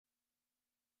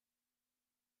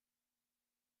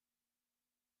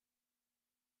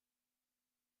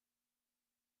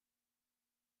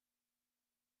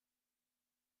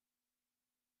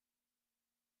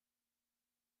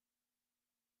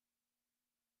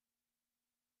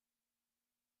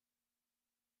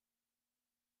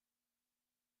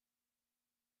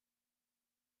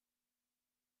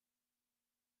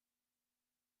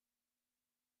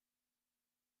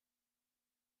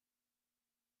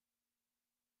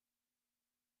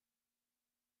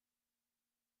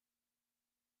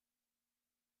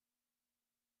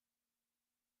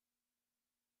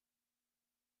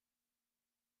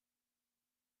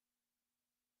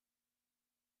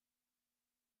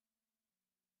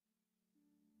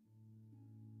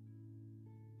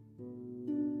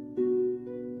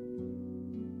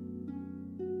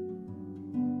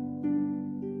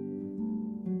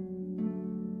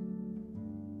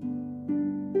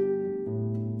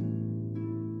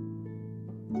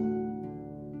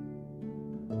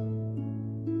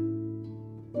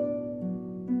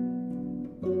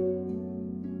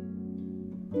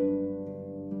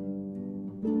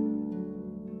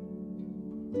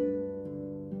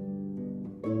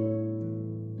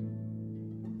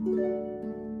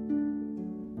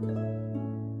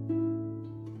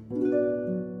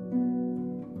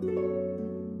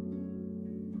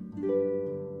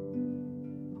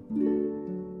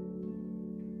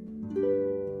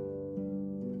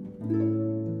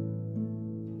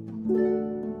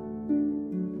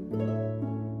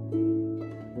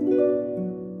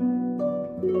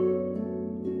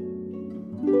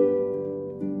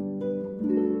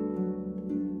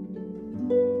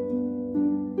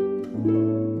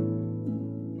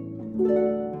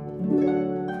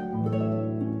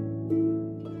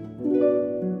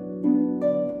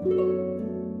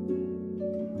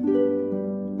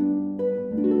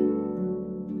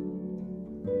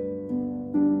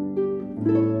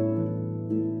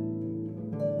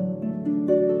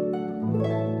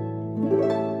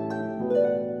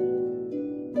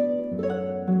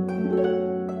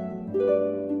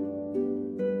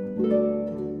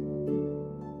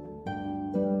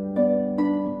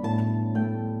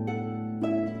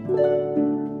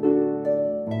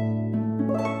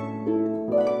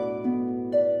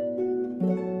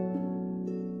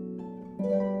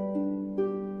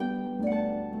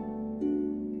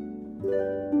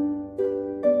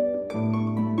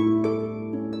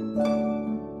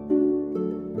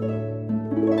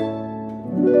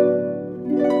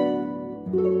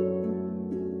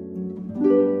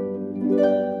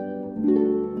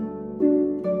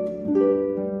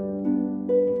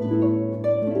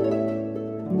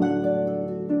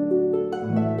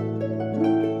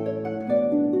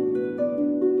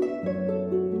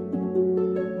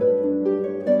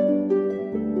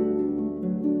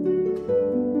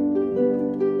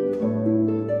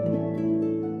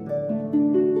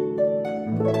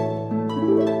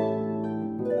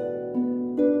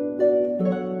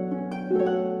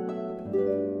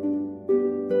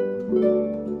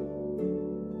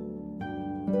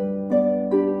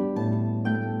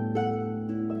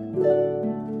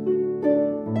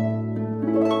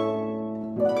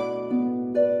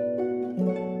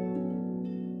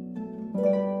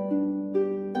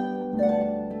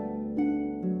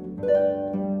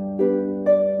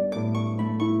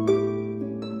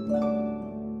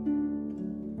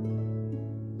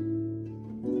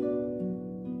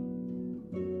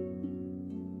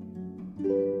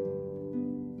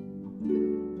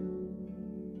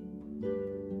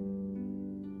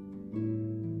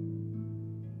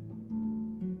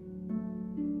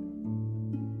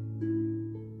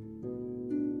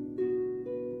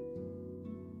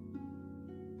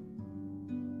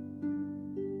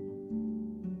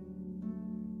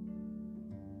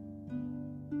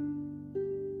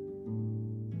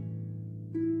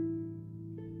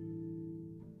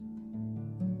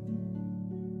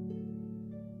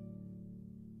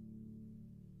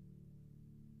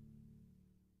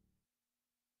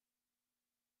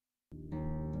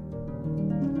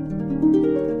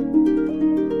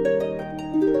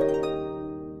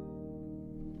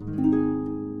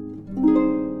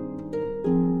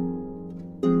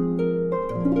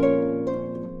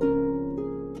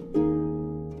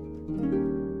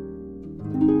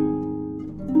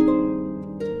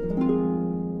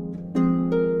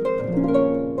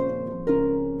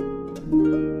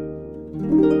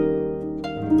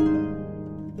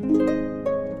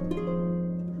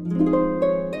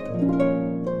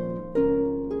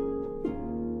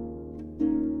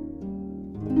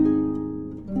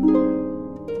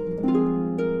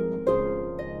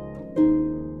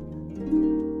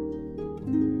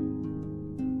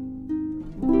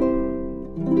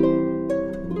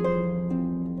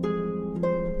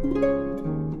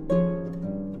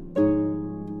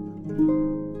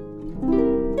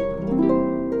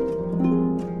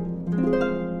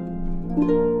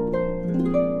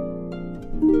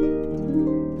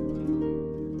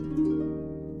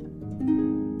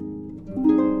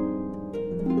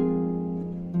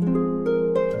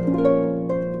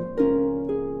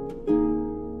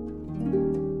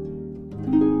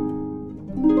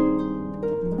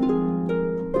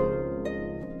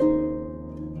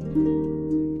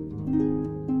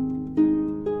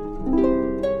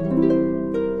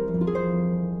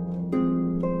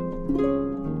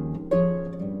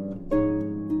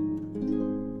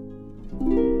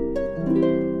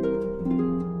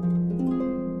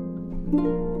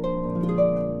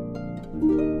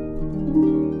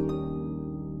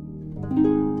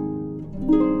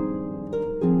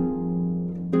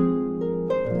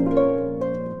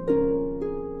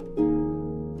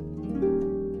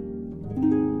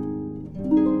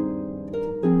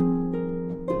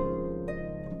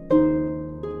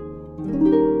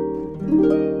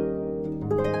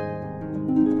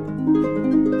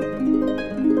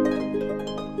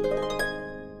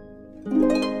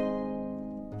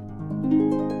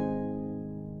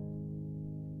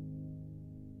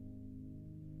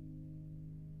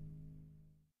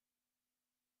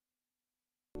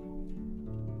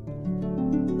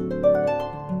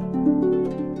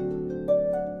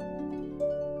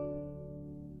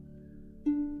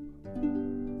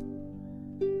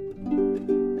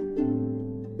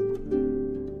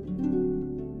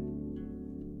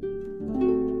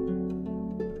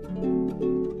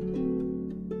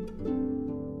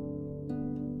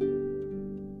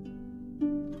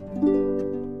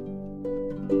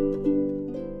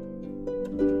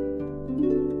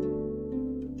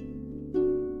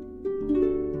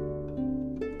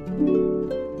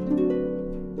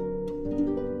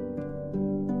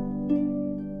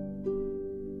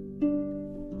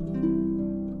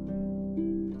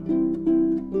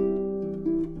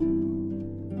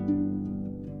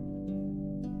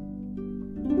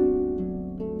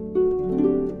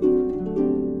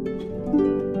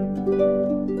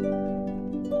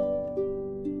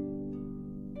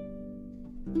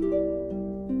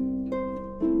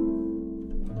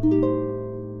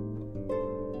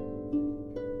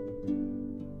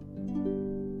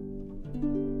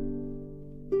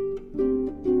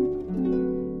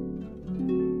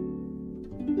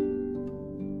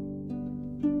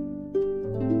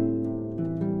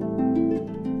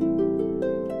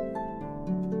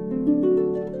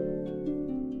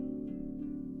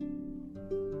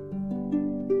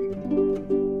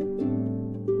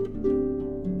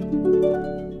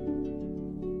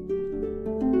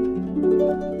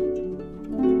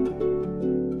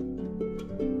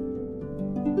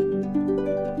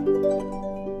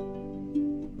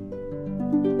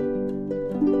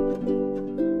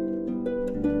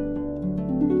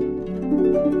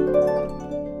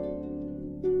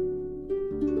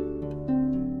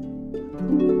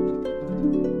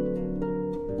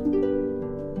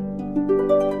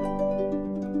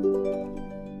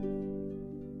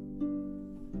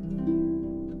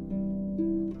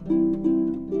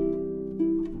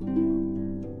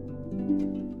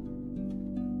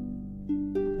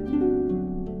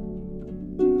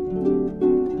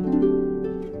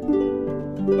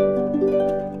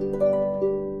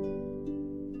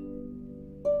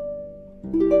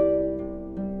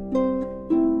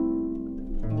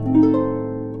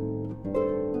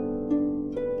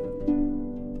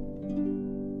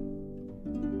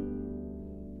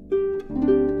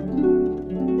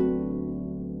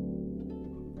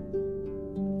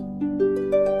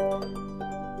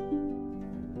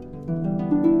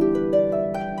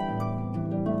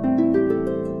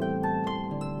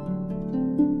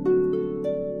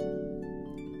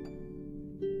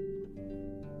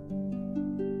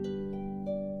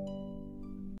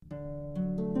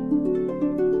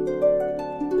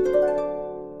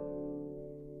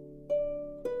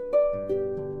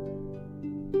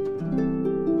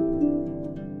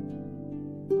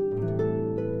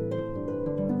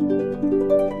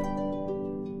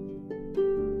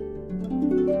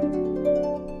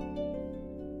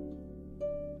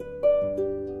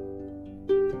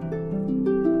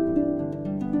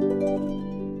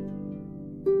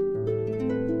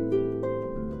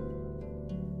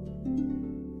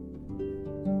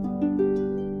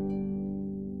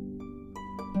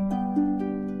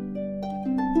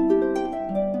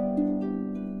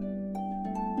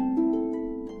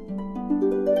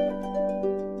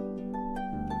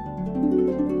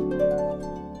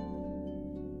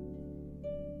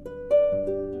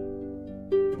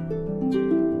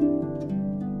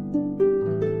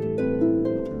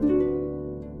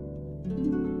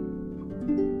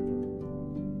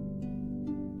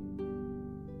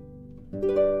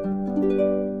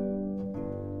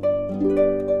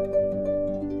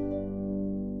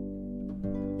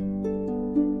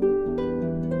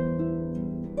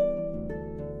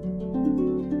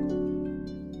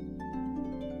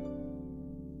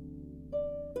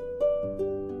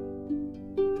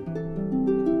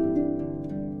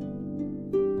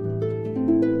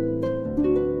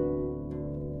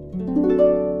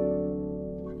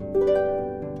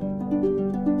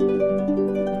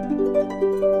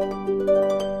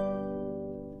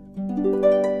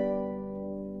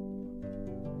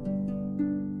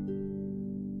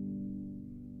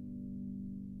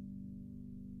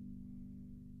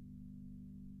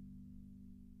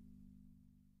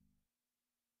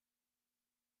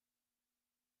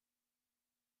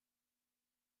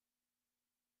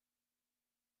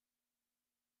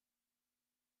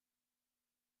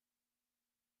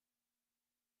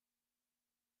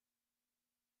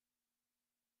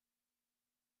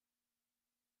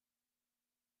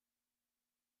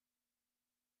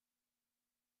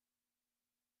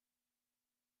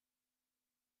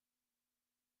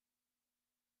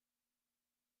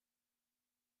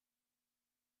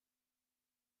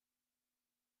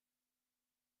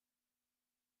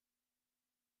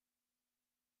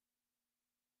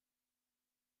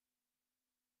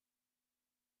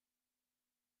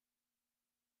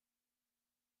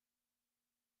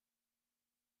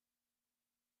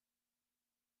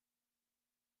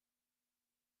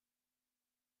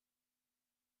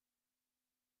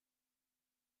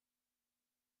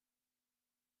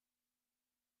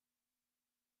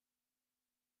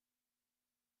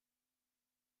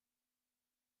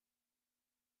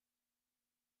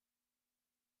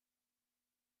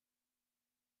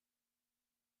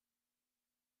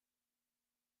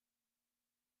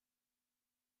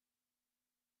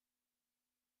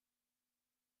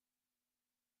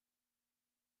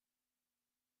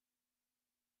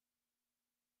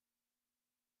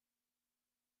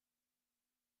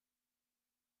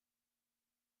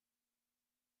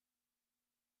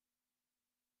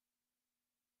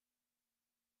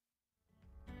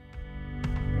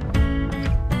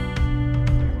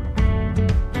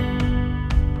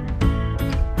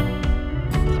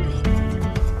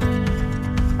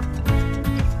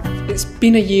It's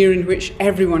been a year in which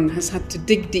everyone has had to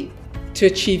dig deep to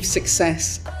achieve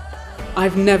success.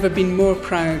 I've never been more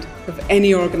proud of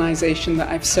any organisation that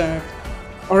I've served,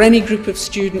 or any group of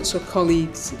students or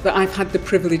colleagues that I've had the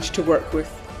privilege to work with.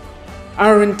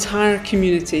 Our entire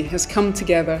community has come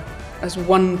together as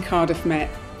one Cardiff Met.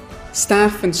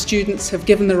 Staff and students have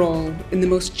given their all in the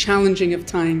most challenging of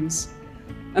times,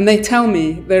 and they tell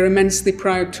me they're immensely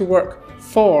proud to work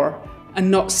for and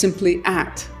not simply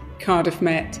at Cardiff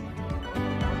Met.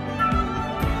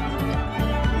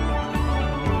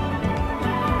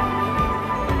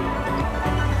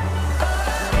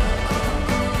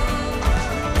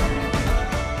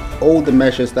 All the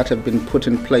measures that have been put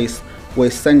in place were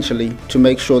essentially to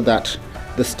make sure that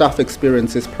the staff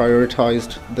experience is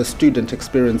prioritised, the student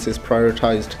experience is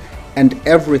prioritised, and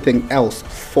everything else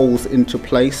falls into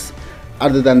place,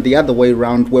 other than the other way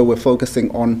around where we're focusing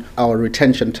on our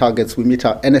retention targets, we meet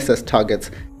our NSS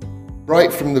targets.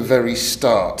 Right from the very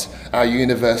start, our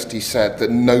university said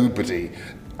that nobody,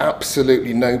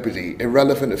 absolutely nobody,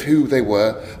 irrelevant of who they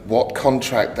were, what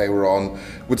contract they were on,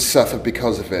 would suffer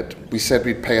because of it. We said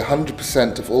we'd pay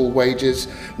 100% of all wages.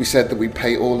 We said that we'd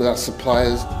pay all of our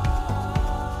suppliers.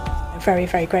 I'm very,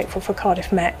 very grateful for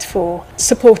Cardiff Met for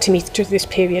supporting me through this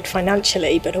period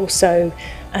financially, but also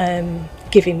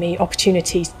giving me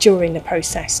opportunities during the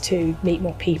process to meet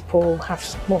more people,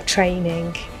 have more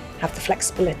training, have the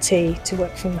flexibility to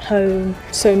work from home.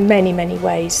 So in many, many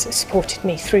ways it supported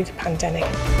me through the pandemic.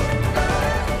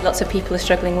 Lots of people are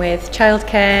struggling with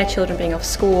childcare, children being off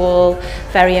school,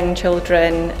 very young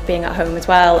children being at home as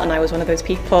well, and I was one of those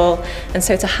people. And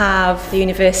so to have the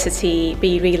university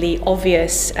be really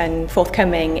obvious and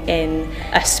forthcoming in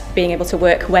us being able to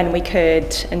work when we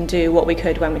could and do what we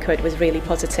could when we could was really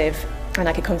positive. And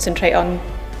I could concentrate on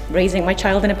raising my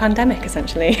child in a pandemic,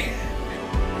 essentially.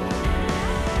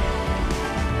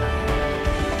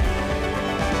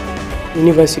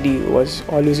 University was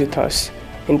always with us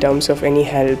in terms of any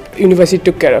help. University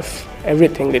took care of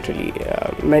everything, literally,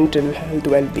 mental health,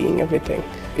 well-being, everything.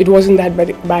 It wasn't that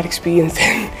bad experience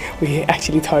than we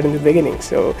actually thought in the beginning.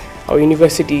 So our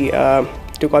university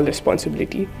took all the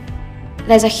responsibility.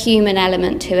 There's a human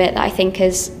element to it that I think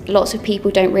as lots of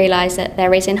people don't realise that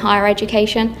there is in higher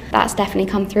education. That's definitely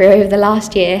come through over the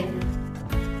last year.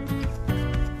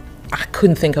 I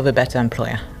couldn't think of a better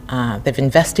employer. They've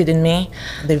invested in me,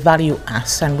 they value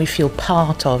us, and we feel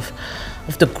part of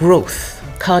the growth.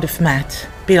 Cardiff Met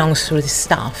belongs to the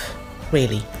staff,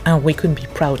 really, and we couldn't be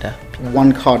prouder.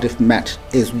 One Cardiff Met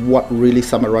is what really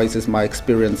summarises my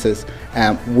experiences.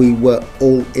 We were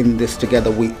all in this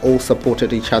together, we all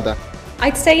supported each other.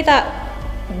 I'd say that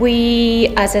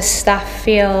we as a staff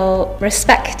feel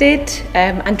respected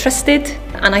and trusted,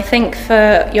 and I think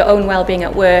for your own well-being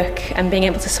at work and being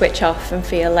able to switch off and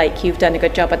feel like you've done a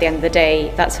good job at the end of the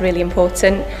day, that's really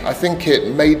important. I think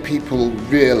it made people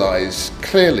realise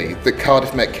clearly that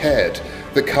Cardiff Met cared,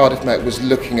 that Cardiff Met was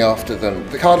looking after them.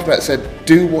 The Cardiff Met said,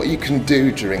 do what you can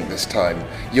do during this time.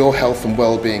 Your health and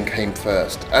well-being came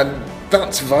first, and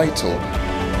that's vital.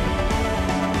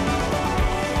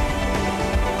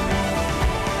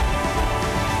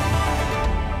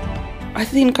 I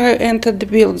think I entered the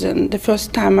building the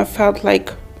first time. I felt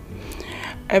like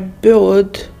a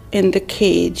bird in the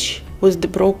cage with the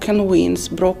broken wings,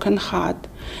 broken heart,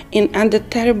 and a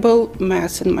terrible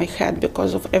mess in my head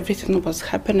because of everything that was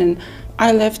happening.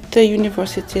 I left the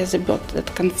university as a bird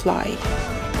that can fly.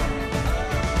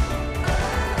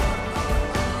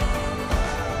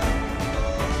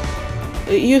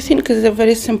 You think it's a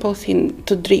very simple thing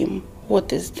to dream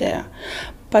what is there.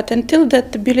 But until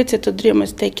that ability to dream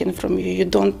is taken from you, you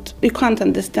can't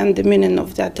understand the meaning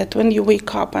of that. That when you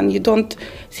wake up and you don't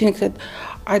think that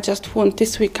I just want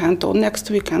this weekend or next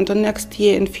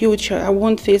year in future, I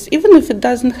want this, even if it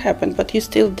doesn't happen, but you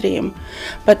still dream.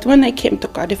 But when I came to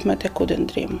Cardiff Met, I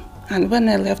couldn't dream. And when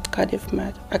I left Cardiff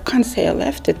Met, I can't say I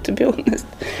left it, to be honest.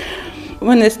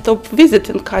 When I stopped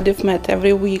visiting Cardiff Met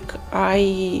every week,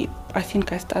 I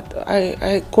think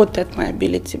I got at my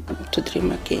ability to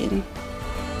dream again.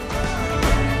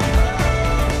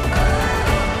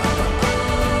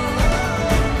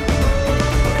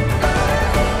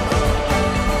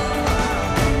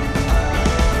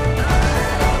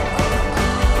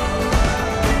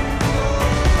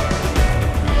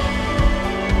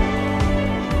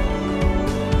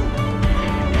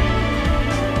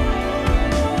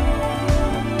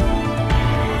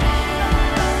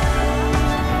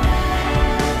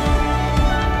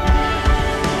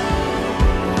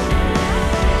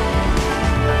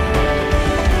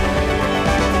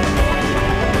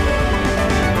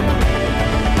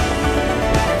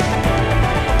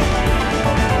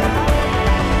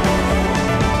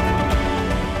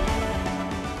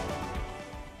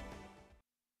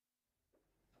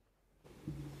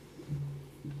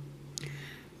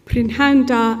 Prynhawn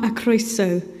da a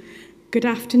croeso. Good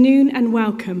afternoon and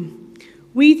welcome.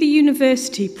 We, the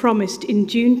university, promised in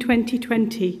June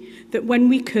 2020 that when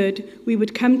we could, we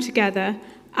would come together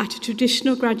at a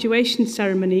traditional graduation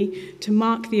ceremony to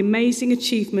mark the amazing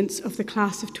achievements of the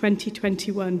class of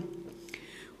 2021.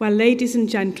 Well, ladies and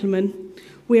gentlemen,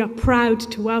 we are proud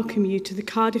to welcome you to the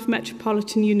Cardiff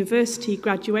Metropolitan University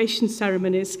graduation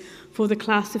ceremonies for the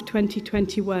class of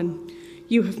 2021.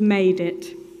 You have made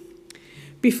it.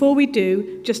 Before we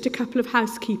do, just a couple of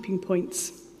housekeeping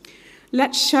points.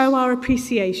 Let's show our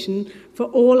appreciation for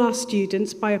all our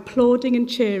students by applauding and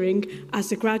cheering as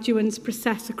the graduates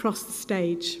process across the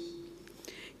stage.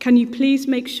 Can you please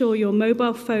make sure your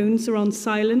mobile phones are on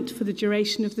silent for the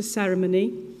duration of the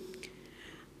ceremony?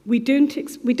 We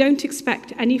don't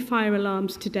expect any fire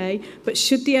alarms today, but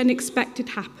should the unexpected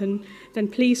happen, then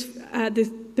please,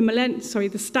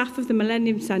 the staff of the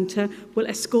Millennium Centre will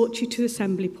escort you to the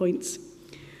assembly points.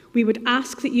 We would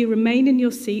ask that you remain in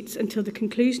your seats until the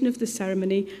conclusion of the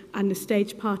ceremony and the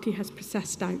stage party has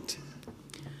processed out.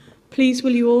 Please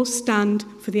will you all stand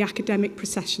for the academic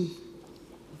procession.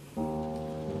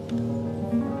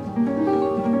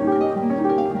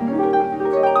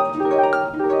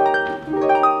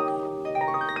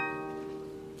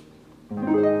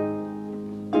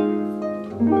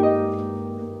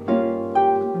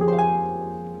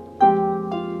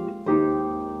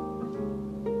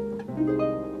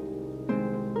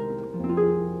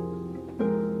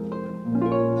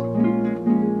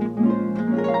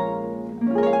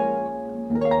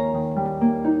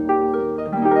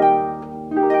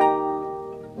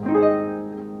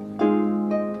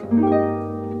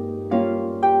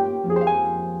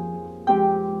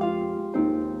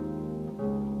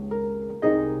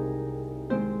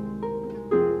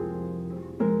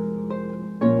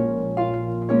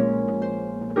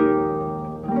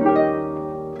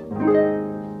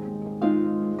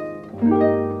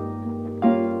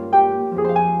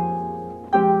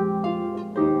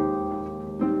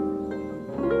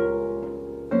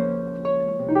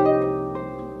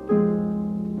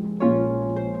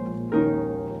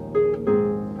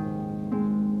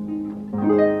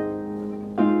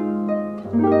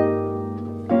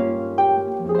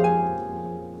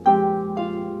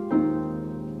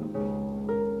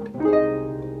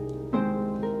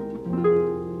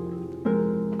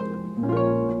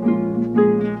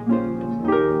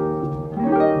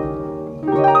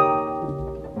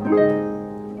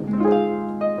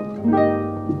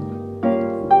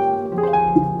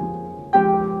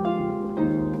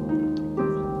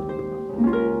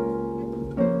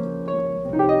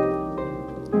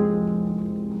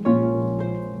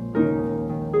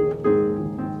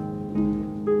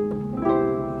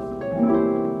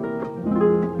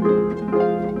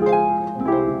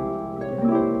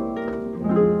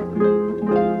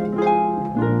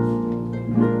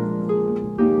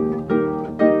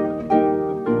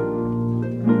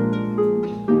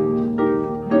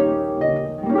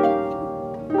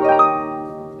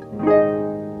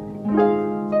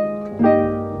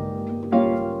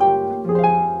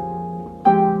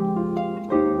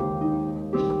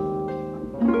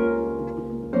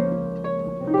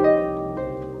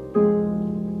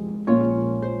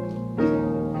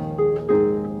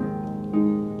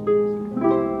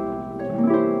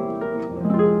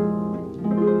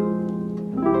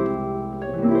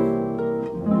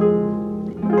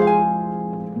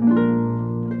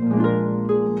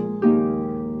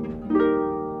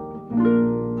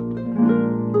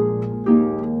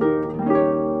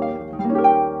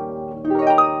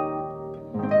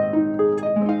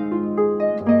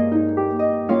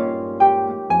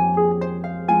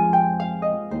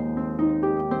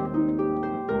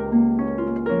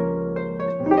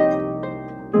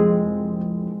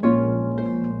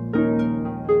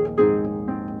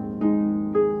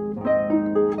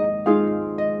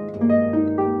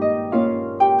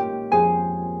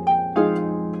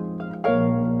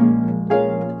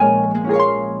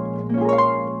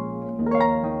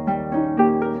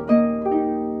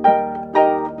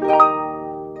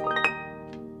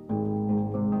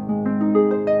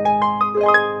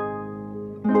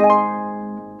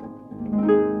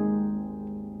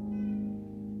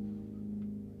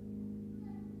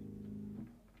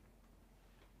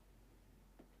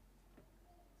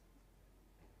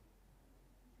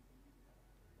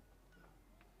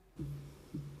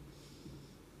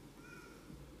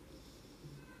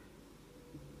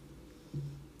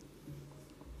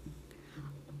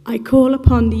 I call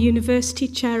upon the University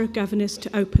Chair of Governors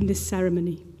to open this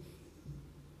ceremony.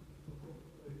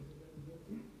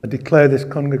 I declare this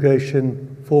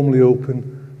congregation formally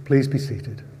open. Please be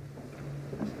seated.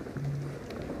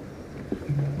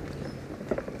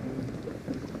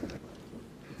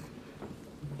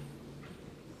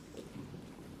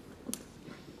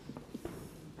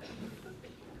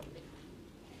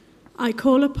 I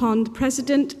call upon the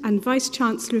President and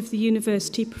Vice-Chancellor of the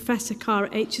University, Professor Cara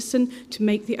Aitchison, to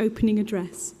make the opening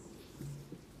address.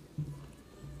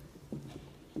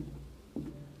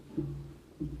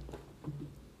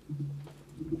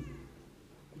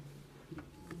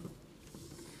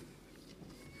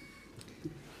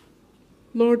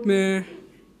 Lord Mayor,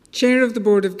 Chair of the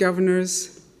Board of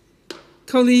Governors,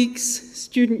 colleagues,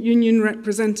 student union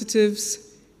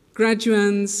representatives,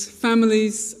 graduands,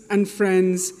 families and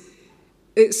friends,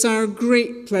 it's our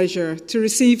great pleasure to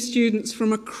receive students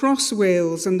from across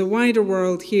Wales and the wider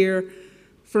world here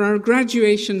for our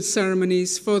graduation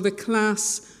ceremonies for the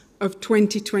class of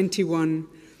 2021.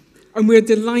 And we're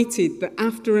delighted that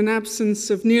after an absence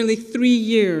of nearly 3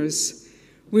 years,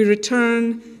 we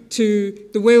return to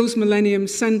the Wales Millennium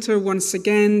Centre once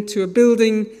again, to a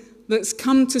building that's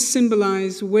come to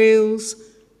symbolise Wales,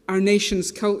 our nation's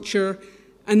culture,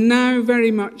 and now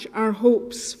very much our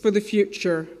hopes for the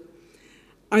future.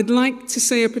 I'd like to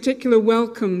say a particular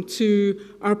welcome to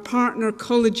our partner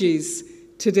colleges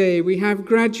today. We have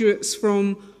graduates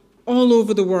from all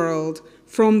over the world,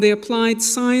 from the Applied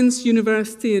Science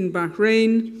University in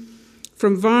Bahrain,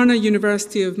 from Varna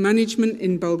University of Management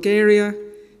in Bulgaria,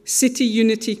 City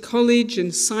Unity College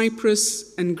in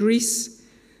Cyprus and Greece,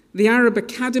 the Arab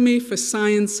Academy for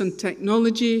Science and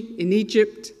Technology in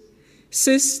Egypt,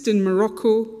 SIST in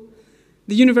Morocco,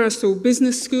 the Universal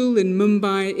Business School in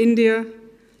Mumbai, India,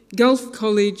 Gulf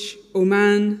College,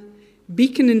 Oman,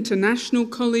 Beacon International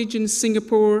College in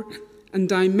Singapore, and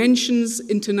Dimensions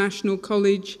International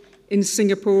College in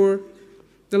Singapore,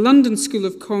 the London School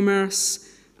of Commerce,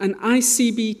 and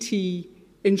ICBT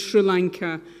in Sri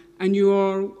Lanka. And you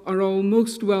are all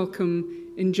most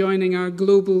welcome in joining our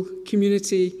global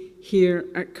community here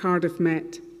at Cardiff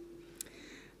Met.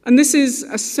 And this is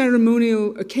a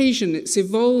ceremonial occasion. It's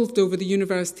evolved over the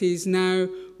university's now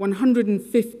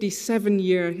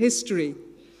 157-year history.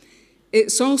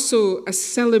 It's also a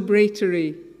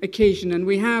celebratory occasion, and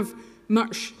we have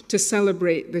much to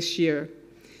celebrate this year.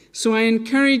 So I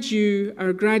encourage you,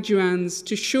 our graduands,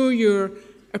 to show your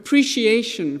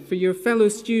appreciation for your fellow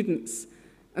students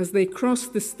as they cross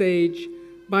the stage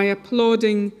by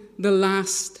applauding the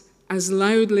last as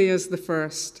loudly as the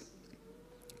first.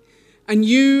 And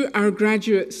you, our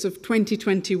graduates of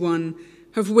 2021,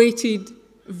 have waited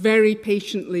very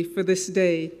patiently for this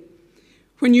day.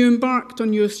 When you embarked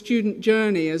on your student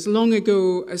journey as long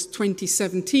ago as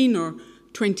 2017 or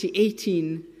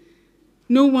 2018,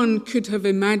 no one could have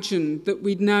imagined that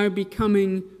we'd now be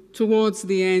coming towards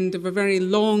the end of a very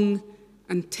long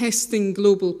and testing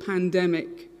global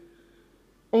pandemic,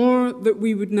 or that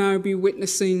we would now be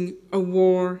witnessing a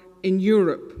war in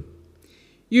Europe.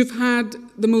 You've had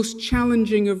the most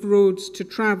challenging of roads to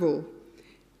travel,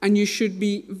 and you should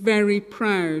be very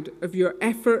proud of your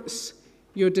efforts,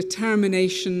 your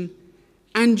determination,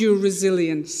 and your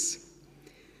resilience.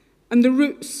 And the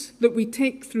routes that we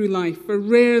take through life are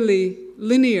rarely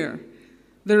linear.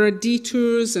 There are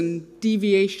detours and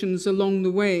deviations along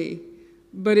the way,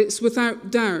 but it's without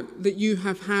doubt that you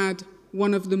have had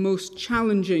one of the most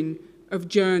challenging of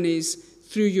journeys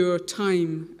through your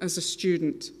time as a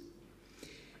student.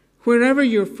 Wherever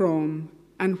you're from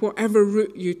and whatever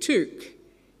route you took,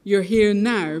 you're here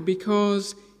now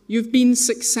because you've been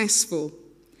successful.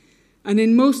 And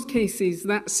in most cases,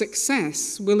 that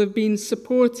success will have been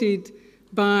supported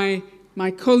by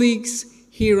my colleagues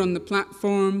here on the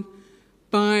platform,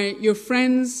 by your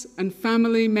friends and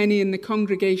family, many in the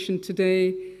congregation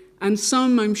today, and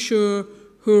some, I'm sure,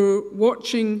 who are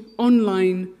watching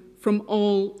online from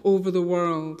all over the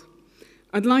world.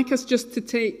 I'd like us just to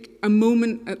take a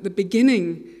moment at the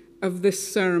beginning of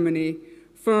this ceremony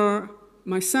for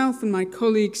myself and my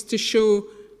colleagues to show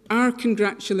our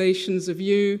congratulations of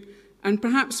you, and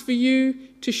perhaps for you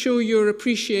to show your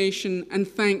appreciation and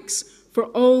thanks for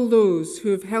all those who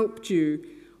have helped you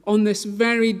on this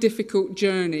very difficult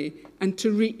journey and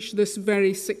to reach this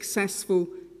very successful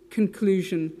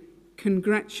conclusion.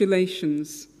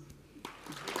 Congratulations.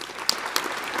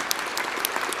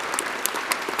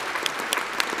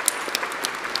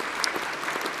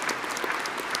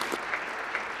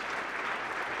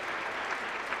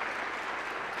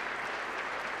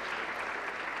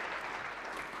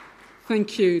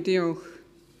 Thank you, diolch.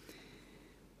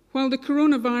 While the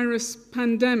coronavirus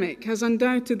pandemic has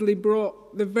undoubtedly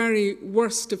brought the very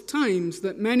worst of times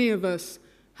that many of us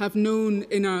have known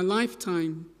in our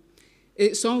lifetime,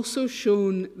 it's also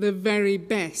shown the very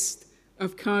best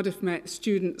of Cardiff Met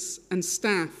students and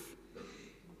staff.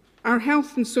 Our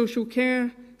health and social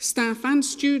care staff and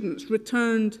students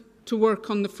returned to work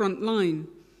on the front line.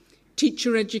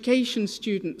 Teacher education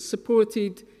students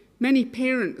supported many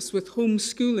parents with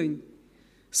homeschooling.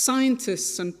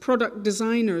 scientists and product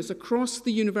designers across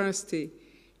the university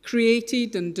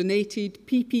created and donated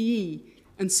PPE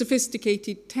and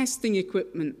sophisticated testing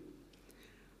equipment.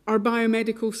 Our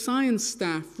biomedical science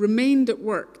staff remained at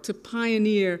work to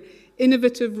pioneer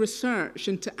innovative research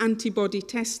into antibody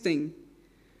testing.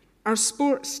 Our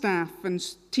sports staff and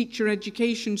teacher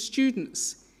education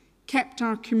students kept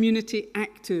our community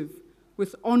active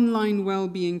with online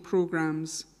wellbeing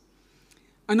programs.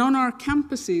 And on our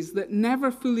campuses that never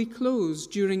fully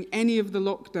closed during any of the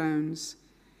lockdowns,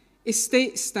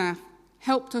 estate staff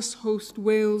helped us host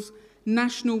Wales'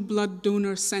 National Blood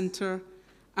Donor Centre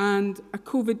and a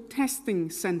COVID testing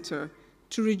centre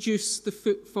to reduce the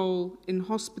footfall in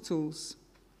hospitals.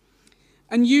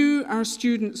 And you, our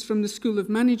students from the School of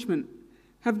Management,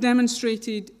 have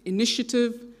demonstrated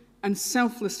initiative and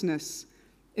selflessness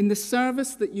in the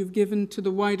service that you've given to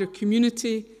the wider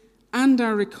community and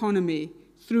our economy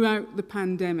throughout the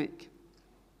pandemic.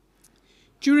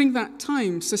 During that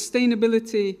time,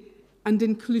 sustainability and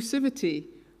inclusivity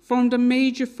formed a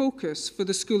major focus for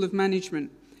the School of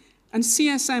Management, and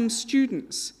CSM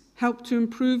students helped to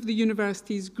improve the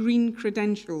university's green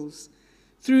credentials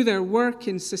through their work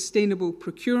in sustainable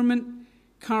procurement,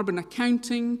 carbon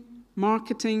accounting,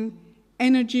 marketing,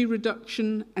 energy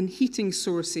reduction and heating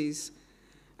sources.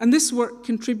 And this work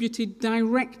contributed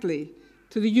directly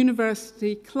to the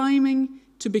university climbing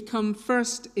to become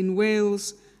first in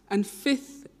Wales and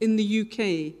fifth in the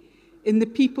UK in the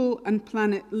People and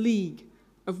Planet League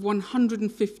of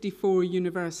 154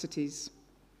 universities.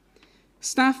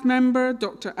 Staff member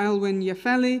Dr. Alwyn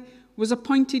Yafeli was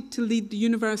appointed to lead the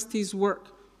university's work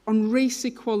on race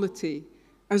equality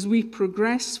as we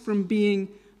progress from being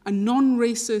a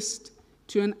non-racist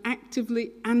to an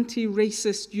actively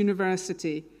anti-racist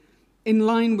university in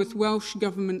line with Welsh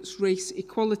Government's Race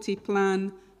Equality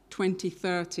Plan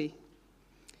 2030.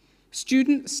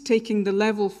 Students taking the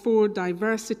Level 4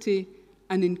 Diversity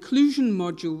and Inclusion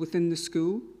module within the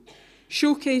school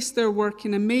showcased their work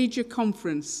in a major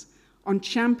conference on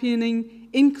championing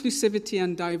inclusivity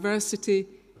and diversity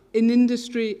in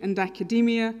industry and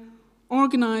academia,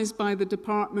 organised by the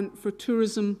Department for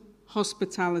Tourism,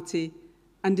 Hospitality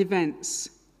and Events.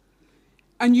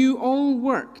 And you all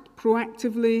worked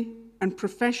proactively and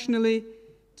professionally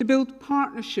to build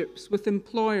partnerships with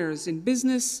employers in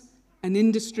business and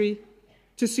industry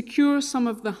to secure some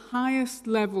of the highest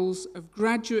levels of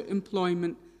graduate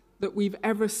employment that we've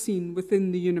ever seen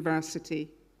within the university.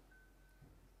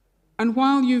 And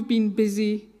while you've been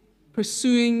busy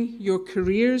pursuing your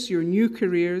careers, your new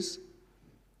careers,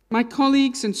 my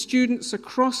colleagues and students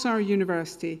across our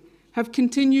university have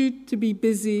continued to be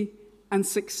busy and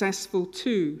successful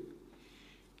too.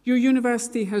 Your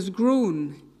university has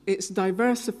grown, it's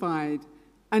diversified,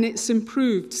 and it's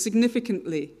improved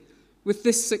significantly, with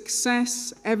this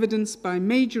success evidenced by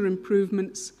major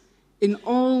improvements in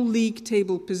all league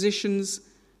table positions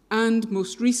and,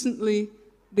 most recently,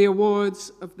 the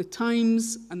awards of the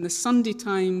Times and the Sunday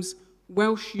Times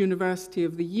Welsh University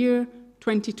of the Year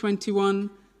 2021,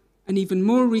 and even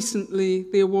more recently,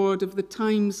 the award of the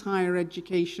Times Higher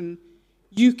Education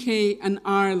UK and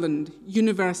Ireland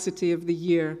University of the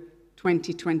Year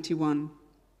 2021.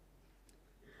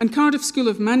 And Cardiff School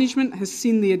of Management has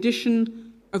seen the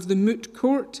addition of the Moot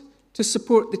Court to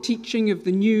support the teaching of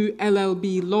the new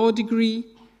LLB law degree.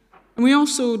 And we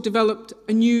also developed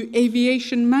a new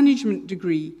aviation management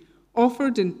degree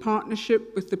offered in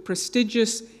partnership with the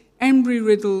prestigious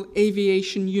Embry-Riddle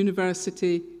Aviation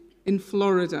University in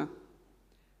Florida.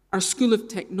 Our School of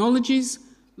Technologies,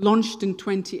 launched in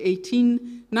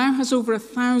 2018, now has over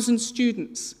 1,000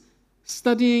 students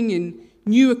studying in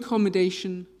new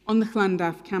accommodation on the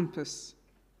Llandaff campus.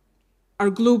 Our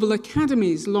Global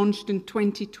Academies, launched in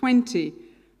 2020,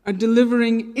 are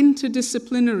delivering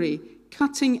interdisciplinary,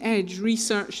 cutting-edge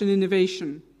research and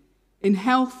innovation in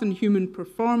health and human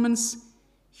performance,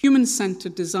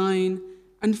 human-centered design,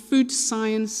 and food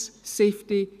science,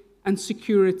 safety, and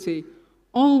security,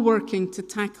 all working to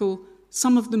tackle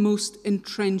some of the most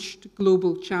entrenched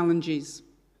global challenges.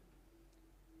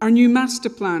 Our new master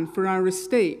plan for our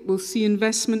estate will see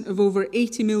investment of over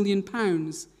 £80 million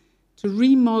to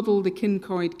remodel the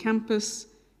Kincoid campus,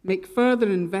 make further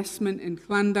investment in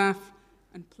Llandaff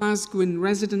and Plasgwyn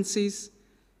residencies,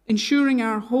 ensuring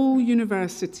our whole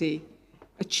university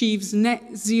achieves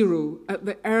net zero at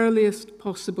the earliest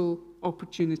possible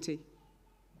opportunity.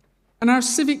 And our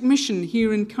civic mission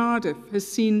here in Cardiff has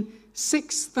seen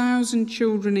 6,000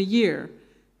 children a year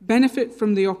benefit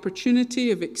from the opportunity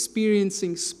of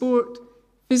experiencing sport,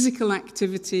 physical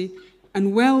activity,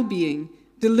 and well-being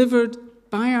delivered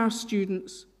by our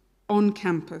students on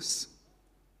campus.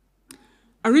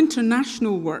 Our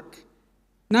international work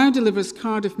now delivers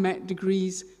Cardiff Met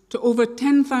degrees to over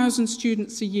 10,000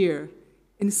 students a year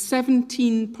in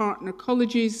 17 partner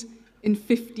colleges in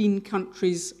 15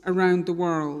 countries around the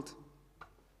world.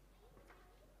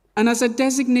 And as a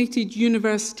designated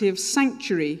university of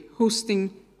sanctuary,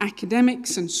 hosting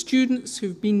academics and students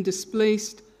who've been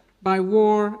displaced by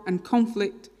war and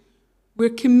conflict, we're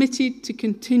committed to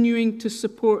continuing to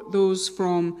support those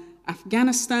from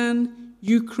Afghanistan,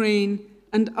 Ukraine,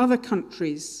 and other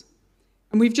countries.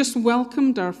 And we've just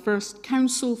welcomed our first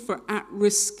Council for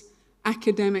At-Risk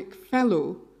Academic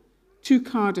Fellow to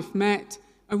Cardiff Met,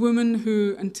 a woman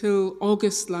who, until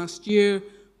August last year,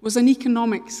 was an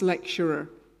economics lecturer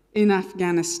in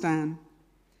Afghanistan.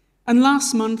 And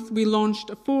last month, we launched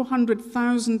a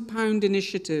 £400,000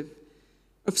 initiative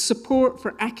of support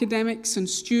for academics and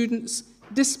students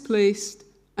displaced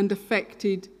and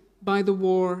affected by the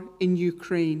war in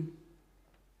Ukraine.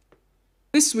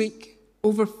 This week,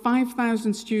 over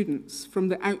 5,000 students from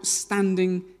the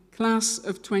outstanding class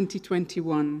of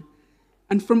 2021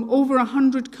 and from over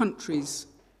 100 countries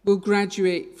will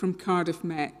graduate from Cardiff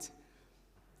Met.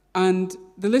 And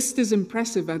the list is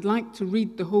impressive. I'd like to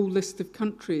read the whole list of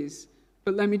countries,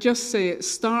 but let me just say it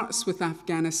starts with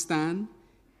Afghanistan,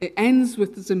 it ends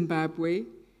with Zimbabwe,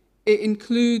 it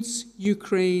includes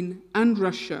Ukraine and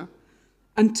Russia,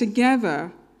 and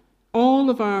together, all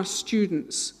of our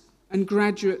students and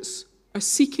graduates are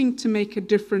seeking to make a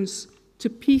difference to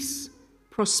peace,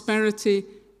 prosperity,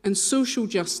 and social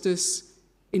justice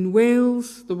in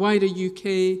Wales, the wider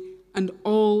UK, and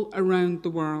all around the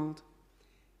world.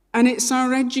 And it's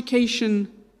our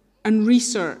education and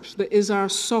research that is our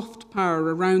soft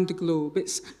power around the globe.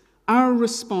 It's our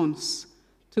response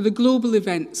to the global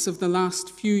events of the last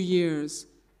few years,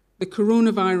 the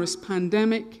coronavirus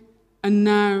pandemic, and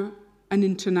now an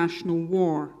international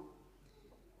war.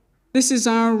 This is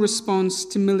our response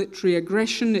to military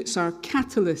aggression. It's our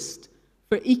catalyst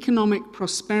for economic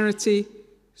prosperity,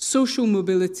 social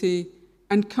mobility,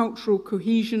 and cultural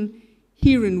cohesion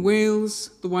here in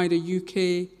Wales, the wider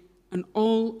UK, and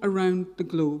all around the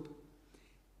globe.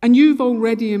 And you've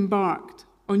already embarked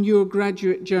on your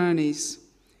graduate journeys,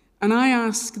 and I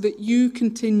ask that you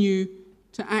continue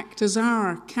to act as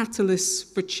our catalysts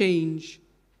for change,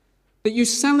 that you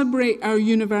celebrate our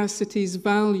university's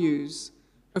values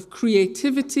of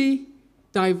creativity,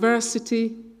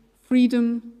 diversity,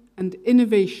 freedom, and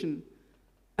innovation,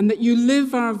 and that you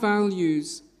live our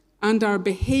values and our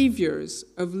behaviours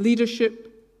of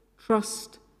leadership,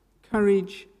 trust,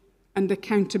 courage, and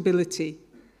accountability.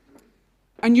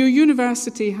 And your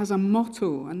university has a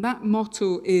motto, and that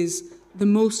motto is, "The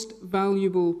most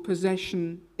valuable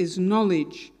possession is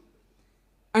knowledge."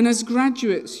 And as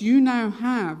graduates, you now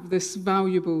have this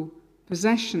valuable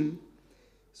possession.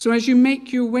 So as you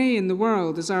make your way in the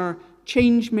world as our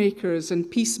change makers and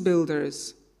peace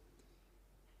builders,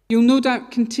 you'll no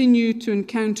doubt continue to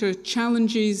encounter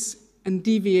challenges and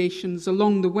deviations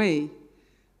along the way.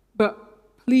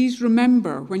 But please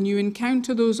remember, when you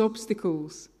encounter those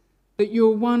obstacles, that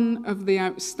you're one of the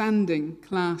outstanding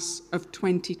class of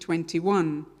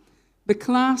 2021, the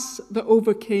class that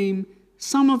overcame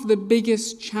some of the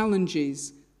biggest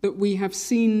challenges that we have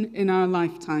seen in our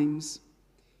lifetimes.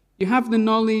 You have the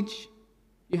knowledge,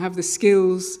 you have the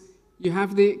skills, you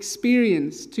have the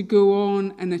experience to go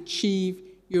on and achieve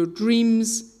your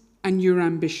dreams and your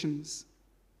ambitions.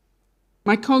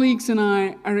 My colleagues and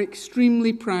I are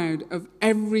extremely proud of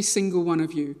every single one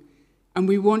of you, and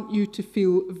we want you to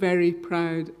feel very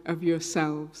proud of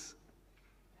yourselves.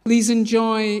 Please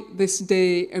enjoy this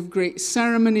day of great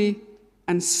ceremony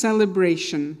and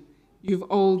celebration. You've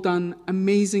all done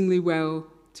amazingly well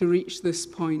to reach this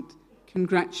point.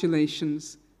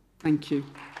 Congratulations. Thank you.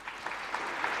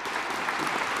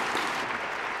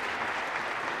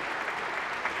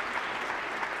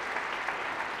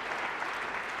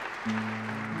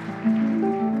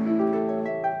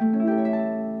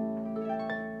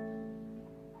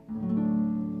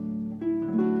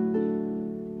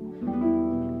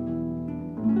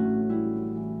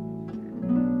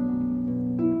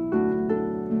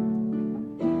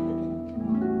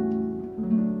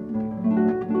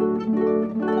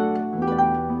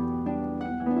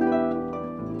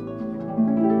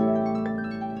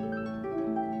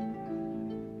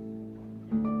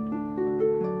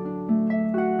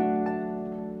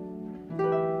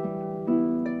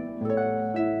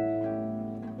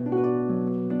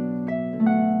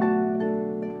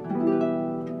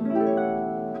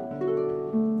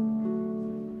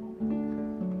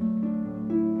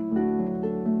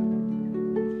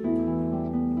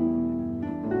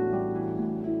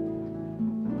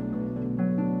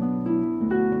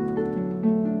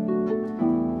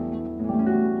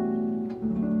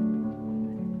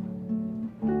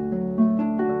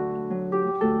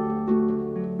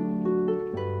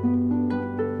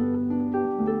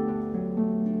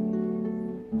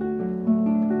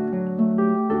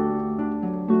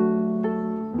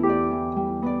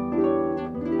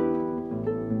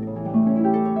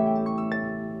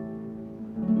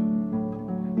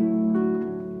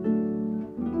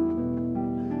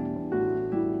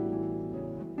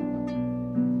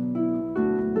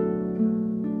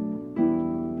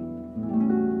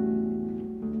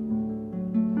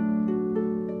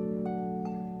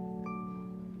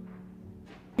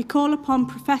 We call upon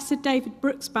Professor David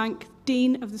Brooksbank,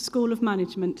 Dean of the School of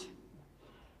Management.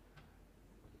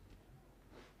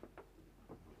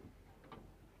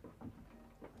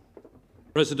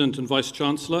 President and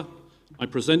Vice-Chancellor, I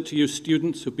present to you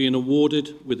students who've been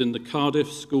awarded within the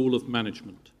Cardiff School of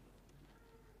Management.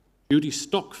 Judy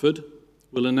Stockford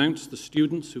will announce the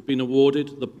students who've been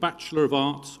awarded the Bachelor of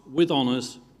Arts with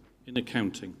Honours in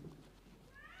Accounting.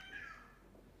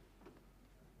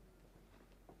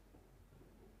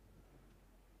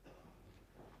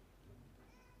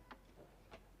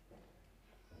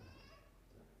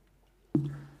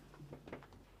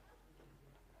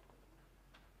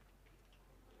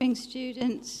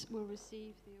 Students will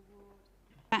receive the award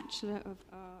Bachelor of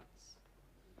Arts.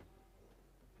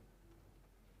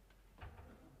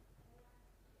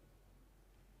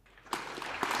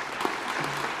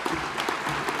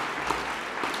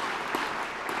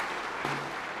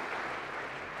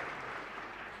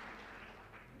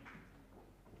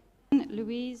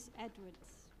 Louise Edwards.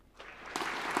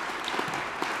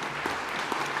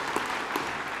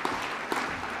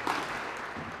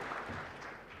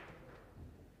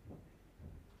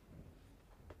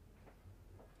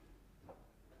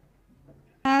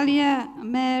 Talia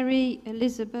Mary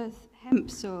Elizabeth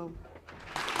Hempsall.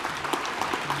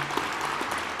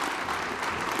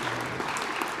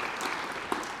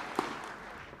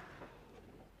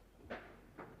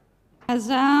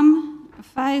 Azam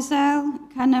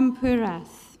Faisal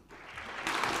Kanampurath.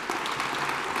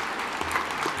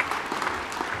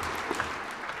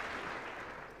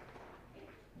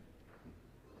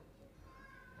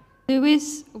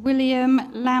 Lewis William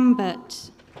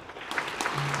Lambert.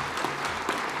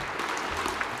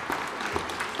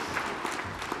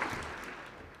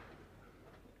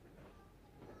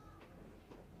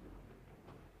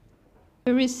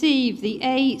 To receive the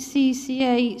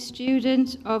ACCA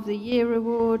Student of the Year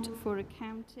Award for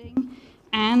Accounting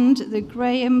and the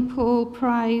Graham Paul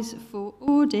Prize for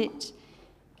Audit,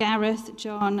 Gareth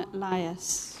John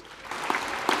Lias.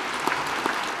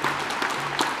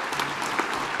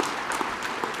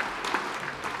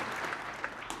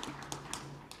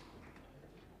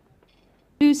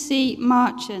 Lucy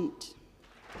Marchant.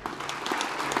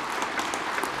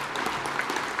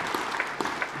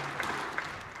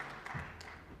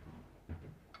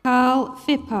 Carl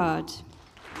Fippard.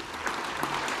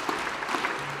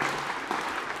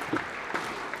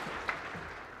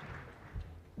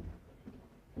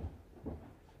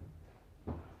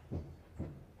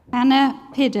 Hannah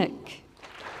Piddock.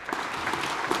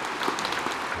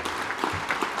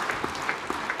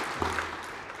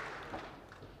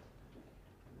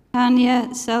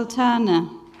 Tanya Sultana.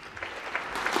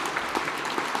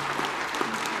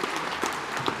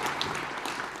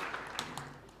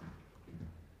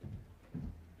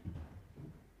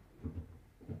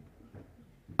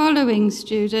 Following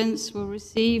students will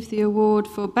receive the award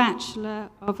for Bachelor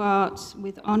of Arts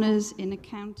with Honours in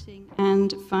Accounting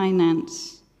and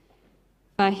Finance.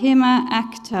 Fahima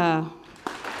Akhtar.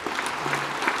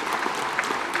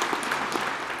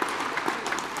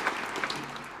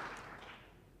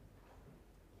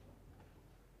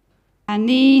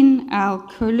 Aneen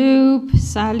Al-Kulub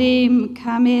Salim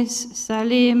Kamis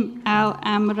Salim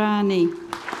Al-Amrani.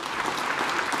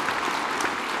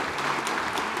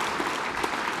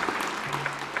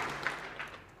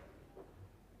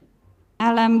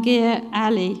 Alamgir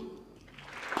Ali.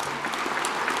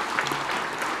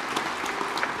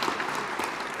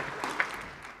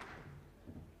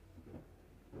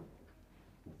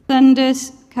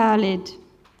 Thundus Khalid.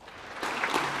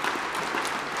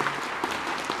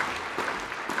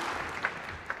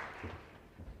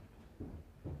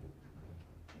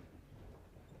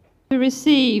 To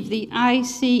receive the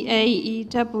ICAEW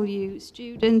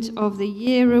Student of the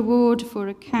Year Award for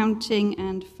Accounting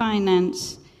and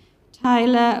Finance,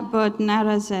 Tyler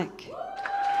Bodnarazek.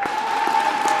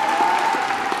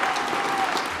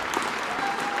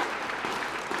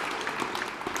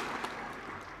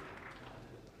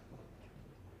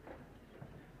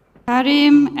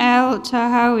 Karim El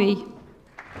Tahawi.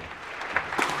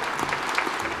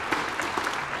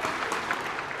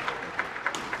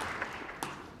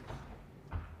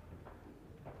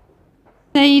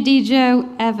 Sadie Jo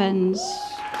Evans.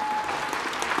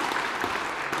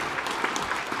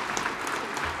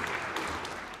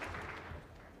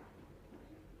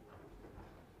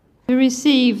 To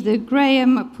receive the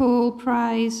Graham Paul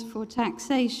Prize for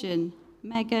Taxation,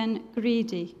 Megan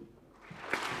Greedy.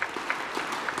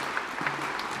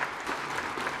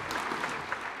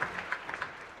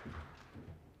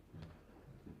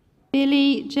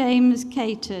 Billy James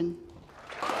Caton.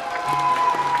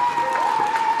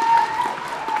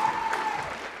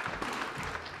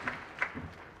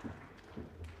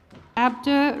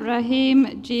 Abdur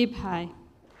Rahim Jibhai.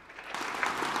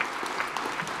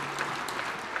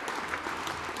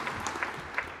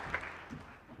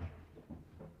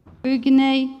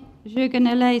 Ugne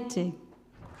Juganelete.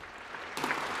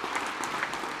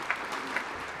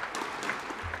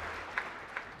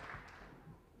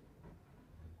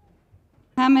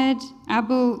 Hamid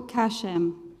Abu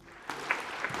Kashem.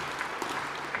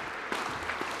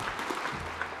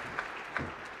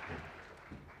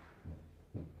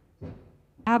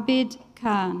 Abid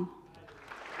Khan.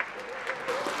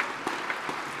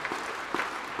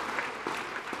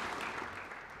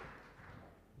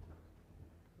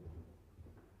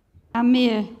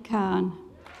 Amir Khan.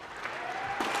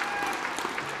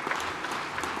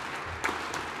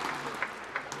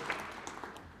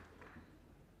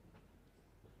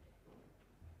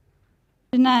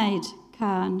 Junaid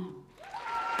Khan.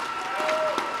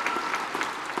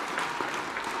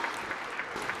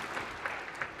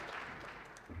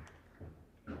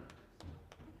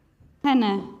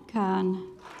 Henna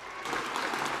Khan.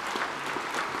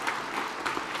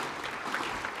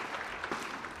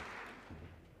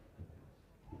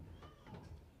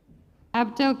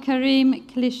 Abdul Karim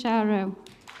Klisharo.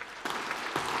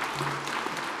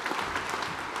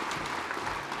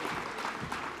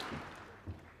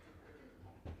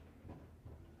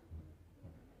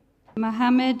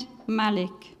 Mohammed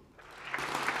Malik.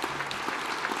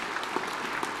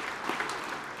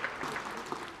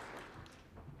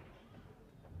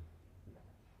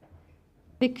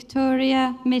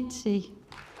 Victoria Mitzi.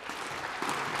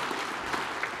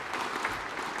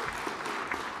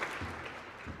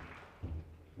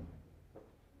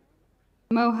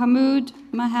 Mohammed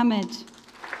Mohammed.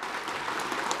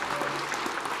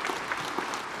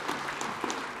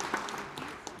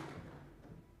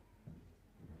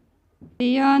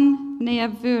 Leon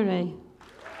Neavure.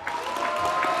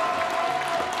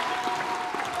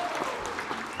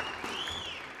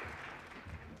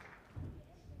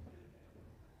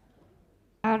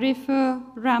 Arifur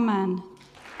Rahman.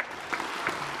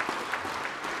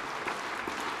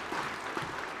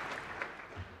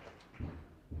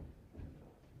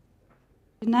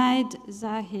 Junaid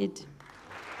Zahid.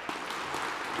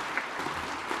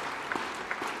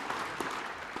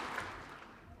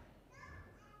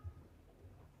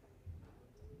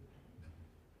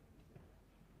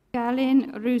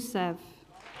 Galin Rusev.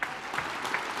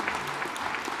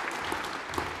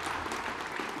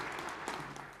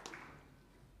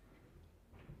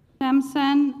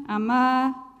 Shamsan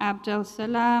Amar Abdul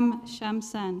Salam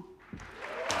Shamsan.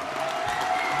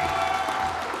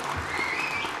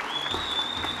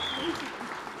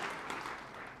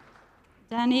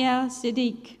 Daniel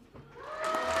Siddiq.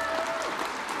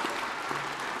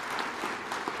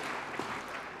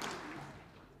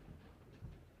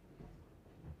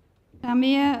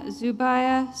 Samir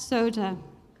Zubaya Soda.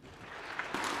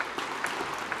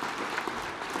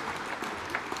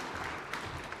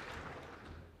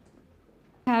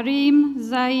 Karim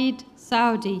Zaid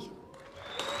Saudi.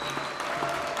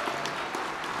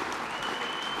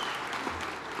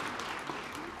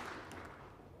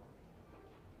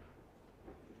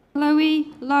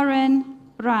 Chloe Lauren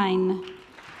Brine.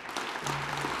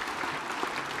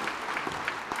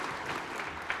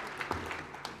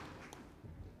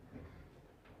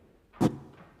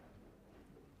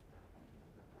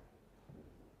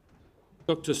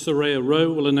 Dr. Soraya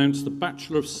Rowe will announce the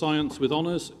Bachelor of Science with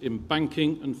Honours in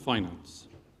Banking and Finance.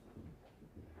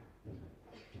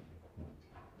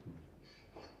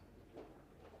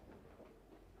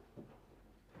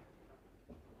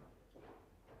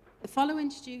 The following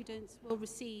students will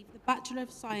receive the Bachelor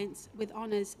of Science with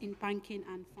Honours in Banking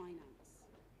and Finance.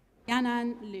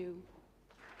 Yanan Liu.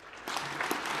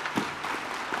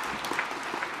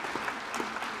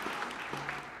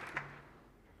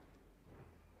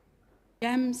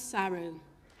 Jem Saru.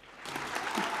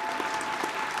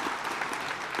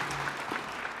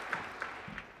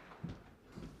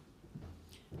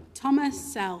 Thomas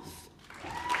Self.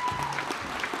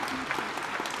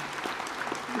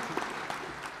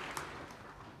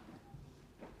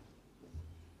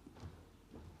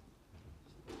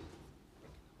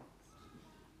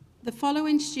 The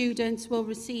following students will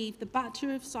receive the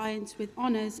Bachelor of Science with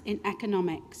Honours in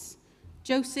Economics.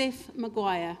 Joseph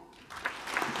Maguire.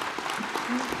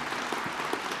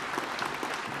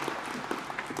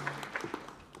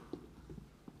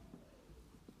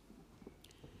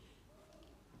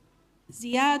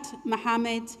 Ziad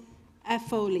Mohammed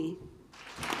Efoli.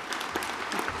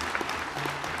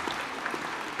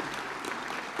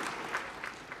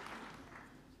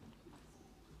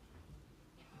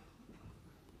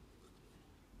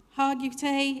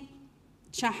 Hargute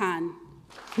Chahan.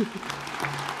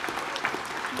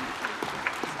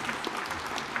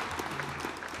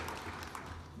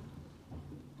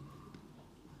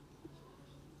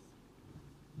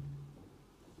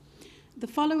 The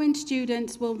following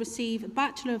students will receive a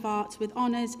Bachelor of Arts with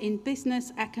honours in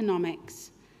Business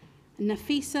Economics.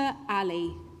 Nafisa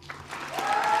Ali.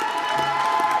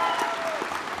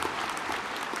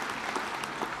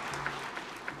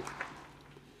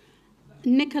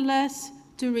 Nicholas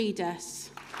Duridas.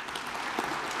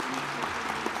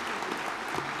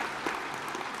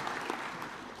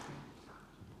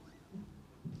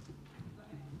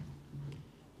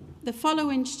 The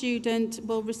following student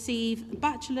will receive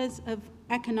Bachelors of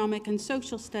Economic and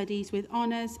Social Studies with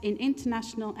honours in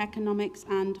International Economics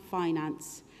and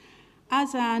Finance.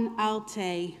 Azan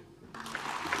Altay.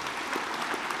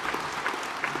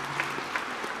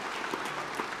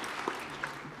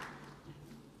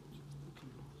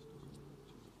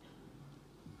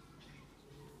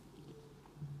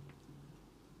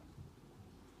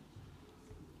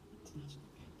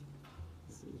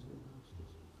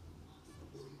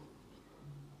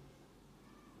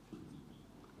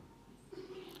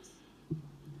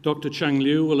 Dr. Chang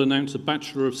Liu will announce a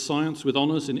Bachelor of Science with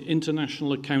honours in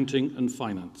International Accounting and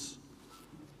Finance.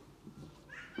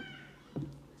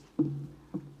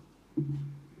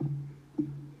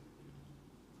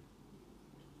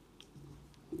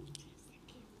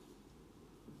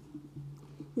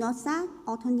 Nosa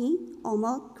Anthony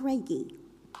Omar Grady.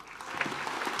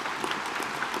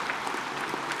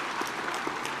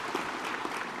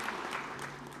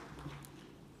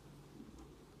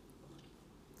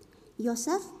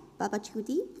 Yosef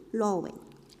Babachudi Lowen.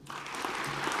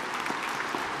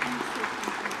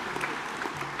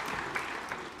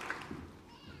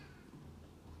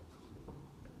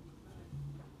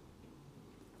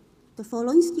 The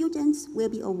following students will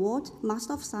be awarded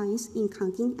Master of Science in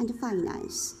Accounting and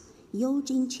Finance. Yo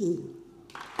Jin Chin.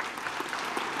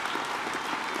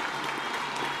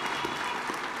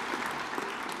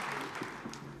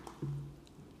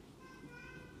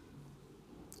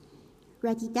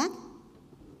 Radidak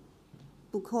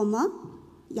Bukoma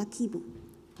Yakibu.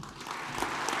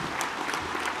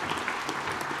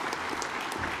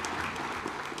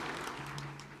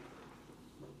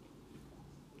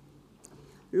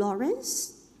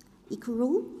 Lawrence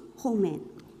Ikuru Homan.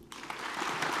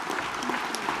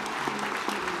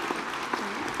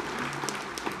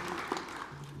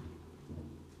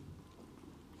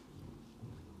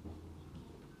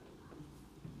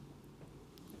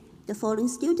 The following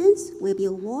students will be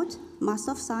awarded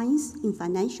Master of Science in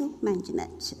Financial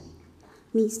Management.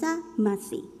 Misa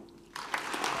Masi.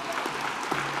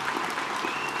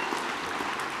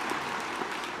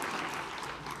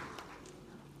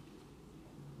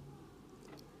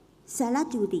 Salah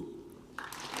Judy.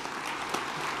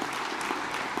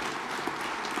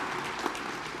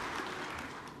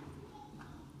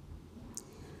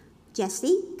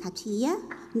 Jesse Katia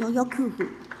Noyokubu.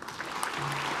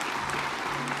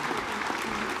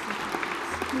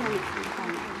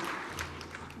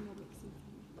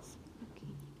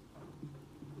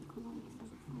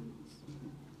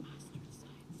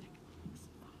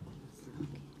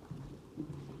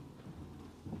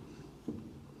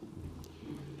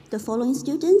 The following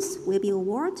students will be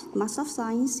awarded Master of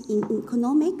Science in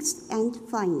Economics and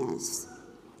Finance.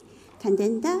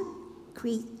 Kandenda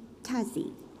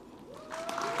Kritazi.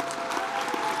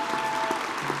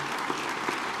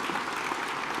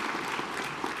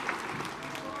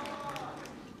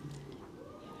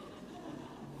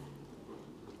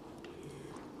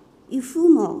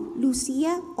 Ifumo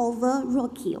Lucia Over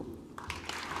Rocchio.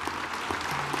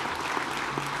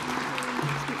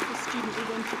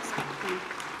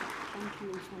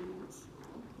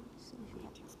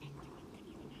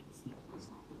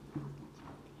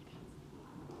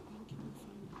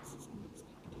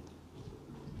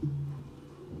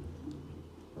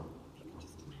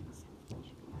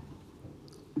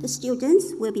 The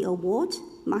students will be awarded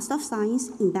Master of Science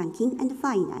in Banking and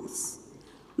Finance.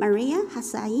 Maria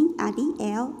Hassain Ali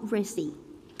El Resi.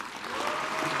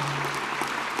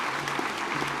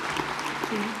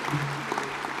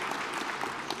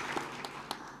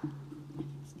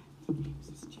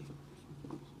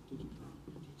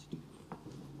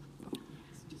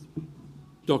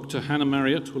 Dr. Hannah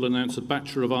Marriott will announce a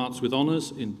Bachelor of Arts with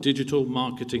honours in Digital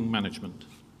Marketing Management.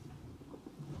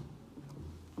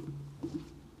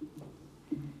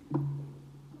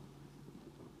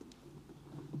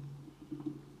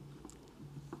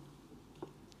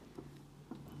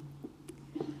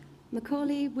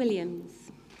 Macaulay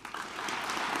Williams.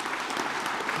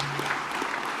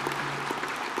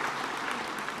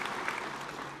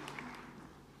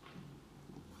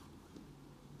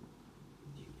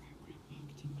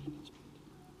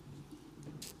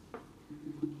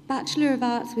 Bachelor of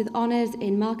Arts with Honours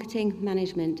in Marketing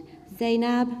Management,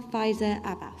 Zainab Faiza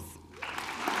Abbas.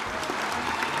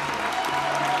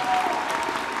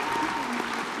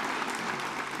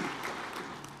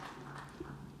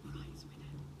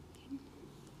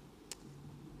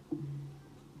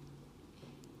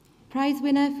 Prize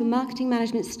winner for Marketing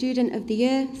Management Student of the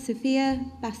Year, Sophia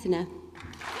Bassina.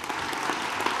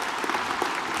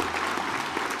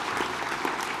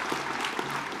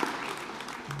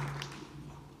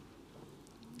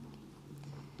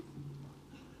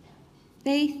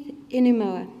 Faith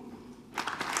Inumoa.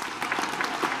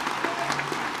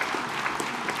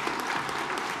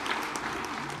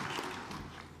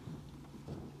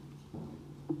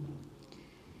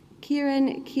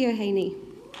 Kieran Keohaney.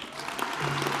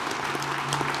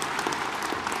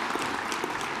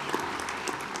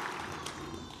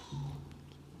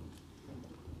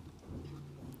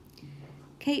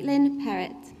 Caitlin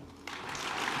Perrett.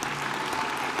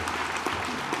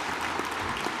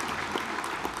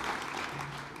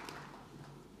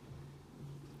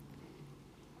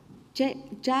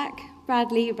 Jack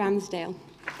Bradley Ramsdale.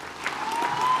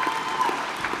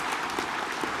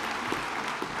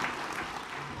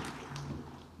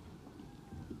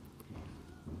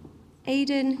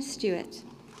 Aidan Stewart.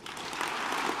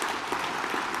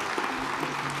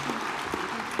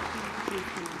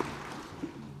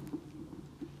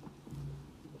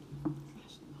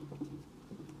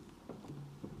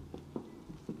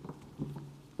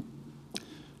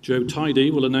 Joe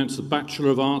Tidy will announce the Bachelor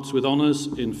of Arts with Honours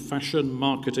in Fashion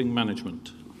Marketing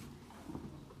Management.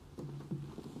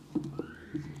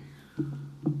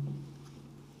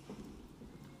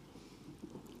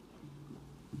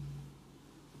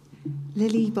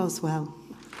 Lily Boswell.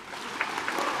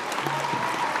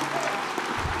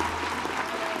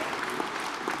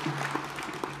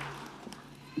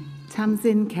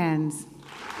 Tamsin Cairns.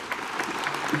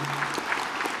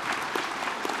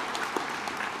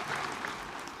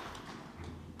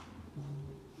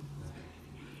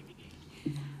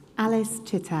 Alice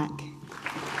Chitak.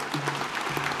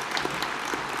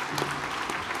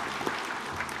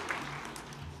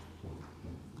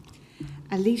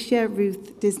 Alicia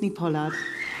Ruth Disney Pollard.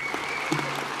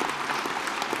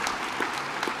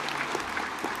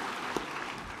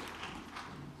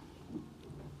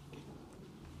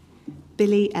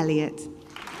 Billy Elliott.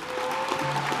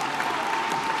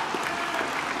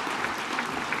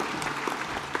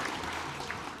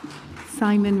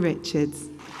 Simon Richards.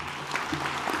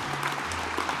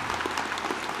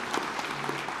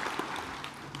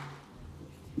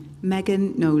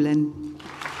 Megan Nolan.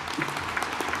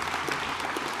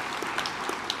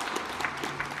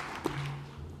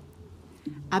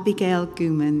 Abigail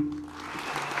Gooman.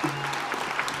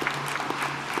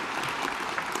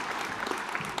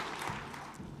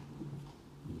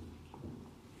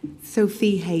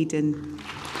 Sophie Hayden.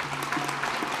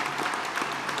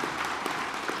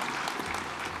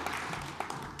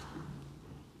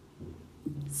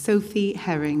 Sophie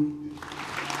Herring.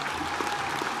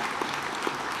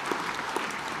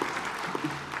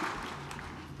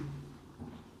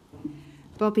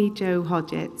 Bobby Joe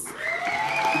Hodgetts.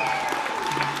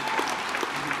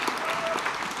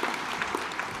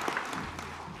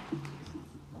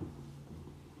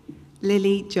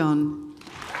 Lily John.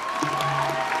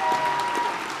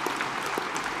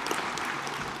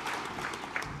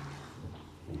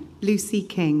 Lucy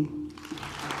King.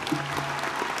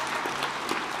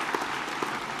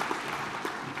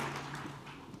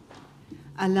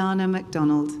 Alana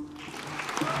MacDonald.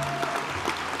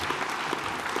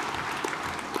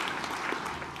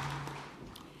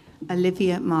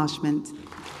 Olivia Marshmont.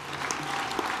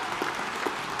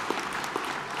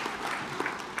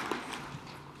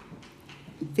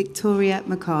 Victoria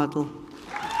McCardle.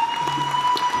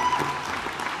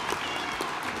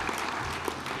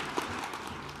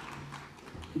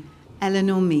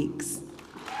 Eleanor Meeks.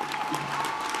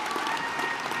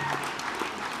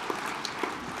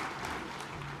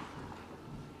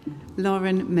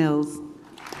 Lauren Mills.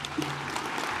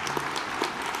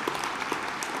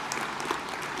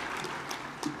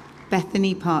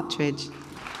 Bethany Partridge.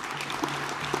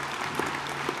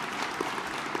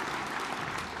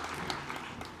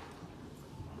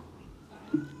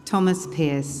 Thomas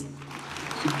Pearce.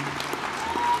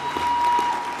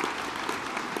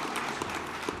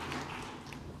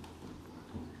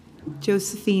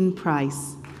 Josephine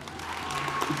Price.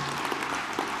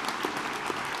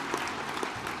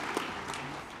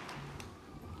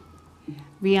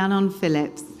 Rhiannon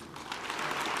Phillips.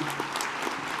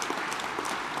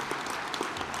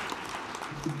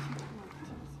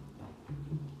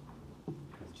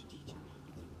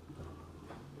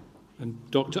 And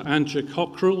Dr. Anja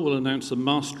Cockrell will announce the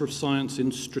Master of Science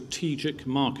in Strategic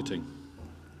Marketing.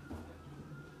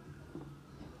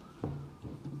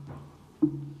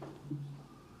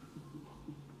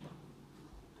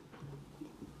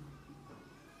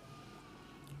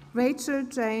 Rachel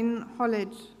Jane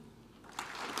Hollidge.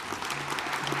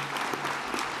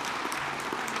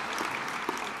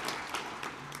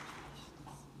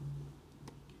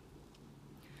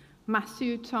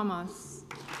 Matthew Thomas.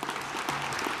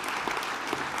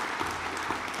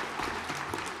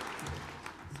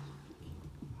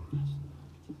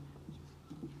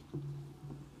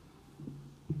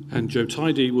 And Joe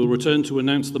Tidy will return to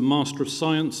announce the Master of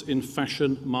Science in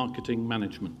Fashion Marketing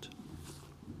Management.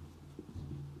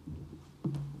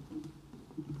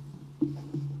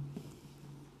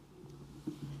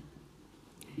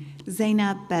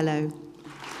 Zainab Bello.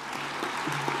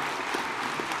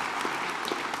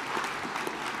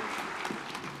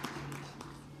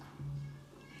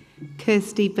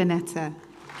 Kirsty Bonetta.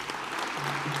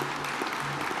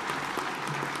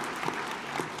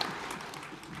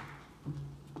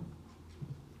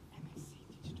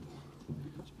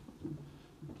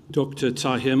 Dr.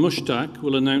 Tahir Mushtaq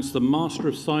will announce the Master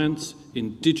of Science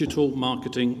in Digital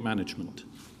Marketing Management.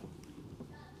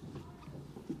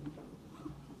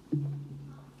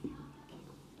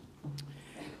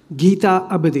 Geeta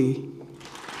Abadi.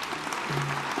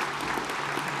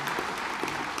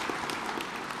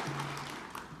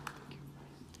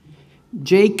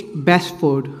 Jake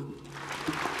Basford.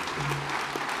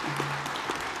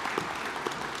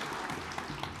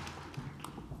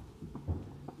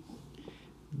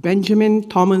 Benjamin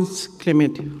Thomas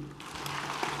Clement.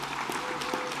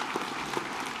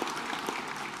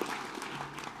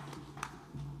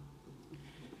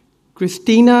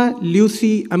 Christina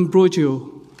Lucy Ambrogio.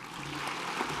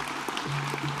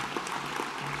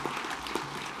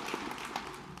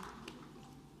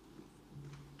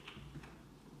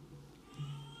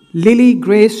 Lily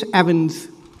Grace Evans.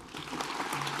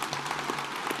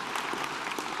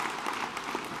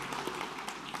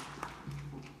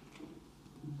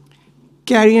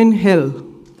 Carrion Hill.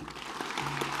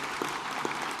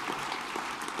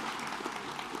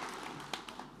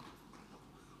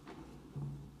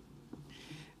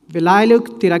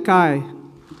 Vilailuk Tirakai.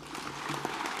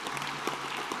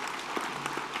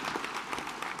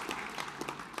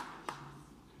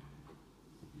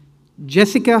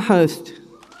 Jessica Hurst.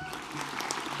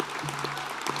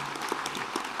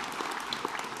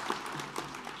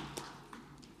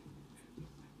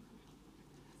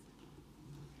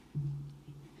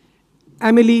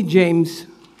 Emily James.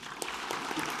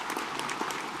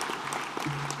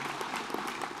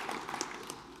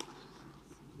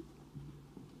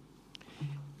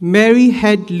 Mary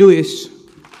Head Lewis.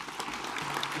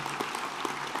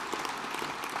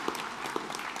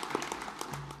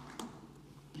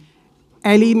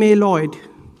 Ellie Mae Lloyd.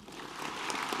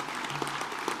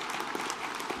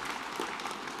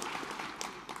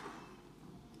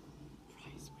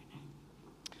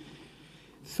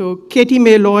 So Katie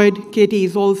Mae Lloyd, Katie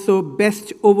is also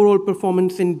Best Overall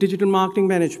Performance in Digital Marketing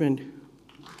Management.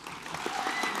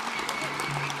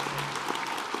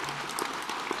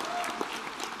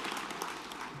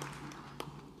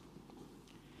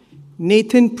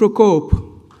 Nathan Prokop.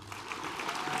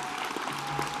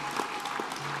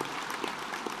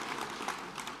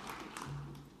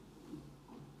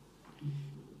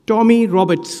 Tommy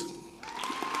Roberts.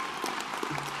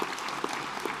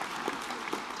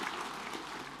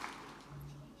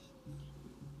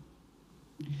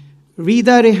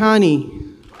 Rida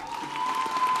Rehani.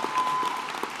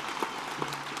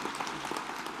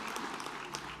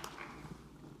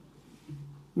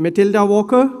 Matilda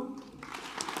Walker.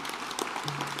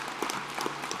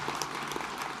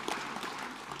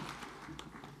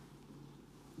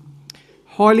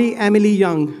 Holly Emily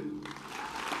Young.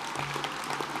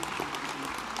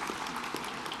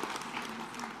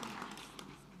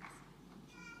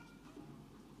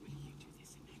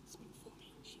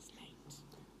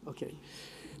 Okay.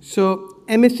 So,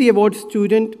 MSc Award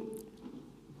student,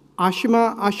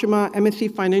 Ashima,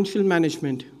 MSc Financial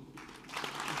Management.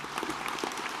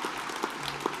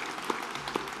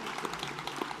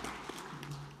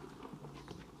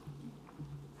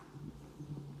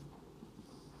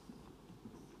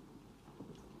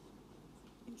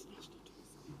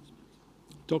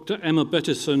 Dr. Emma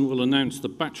Bettison will announce the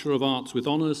Bachelor of Arts with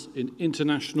Honours in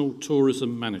International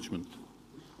Tourism Management.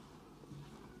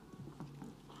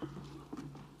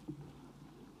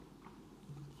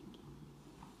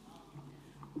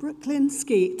 Brooklyn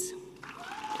Skeet.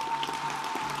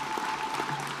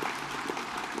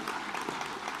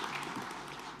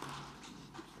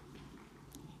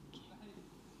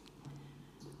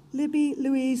 Ruby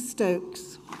Louise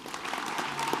Stokes.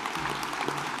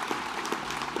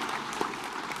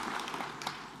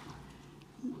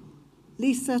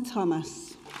 Lisa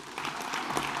Thomas.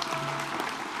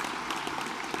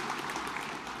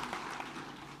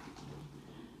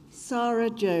 Sarah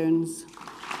Jones.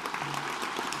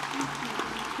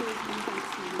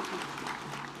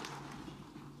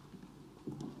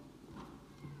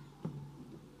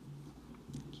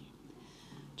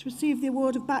 To receive the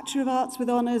award of Bachelor of Arts with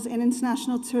Honours in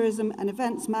International Tourism and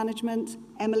Events Management,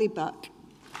 Emily Buck.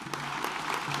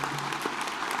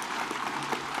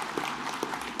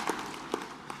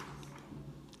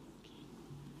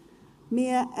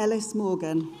 Mia Ellis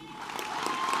Morgan.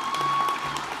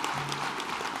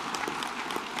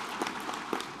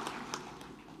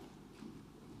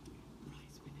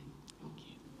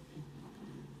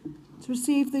 To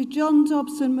receive the John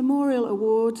Dobson Memorial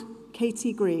Award,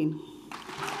 Katie Green.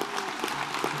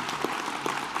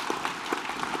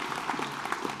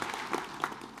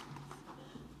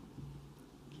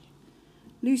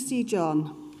 Lucy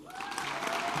John.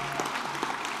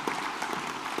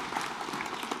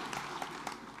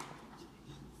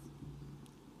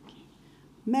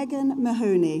 Megan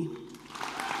Mahoney.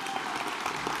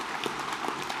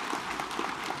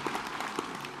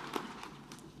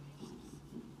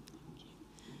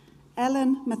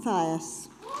 Ellen Matthias.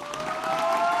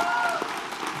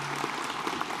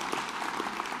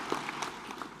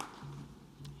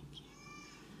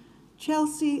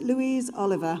 Chelsea Louise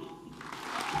Oliver.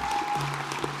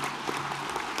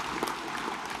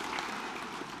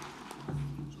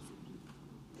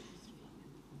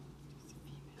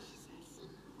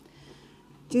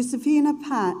 Josephina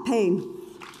Payne.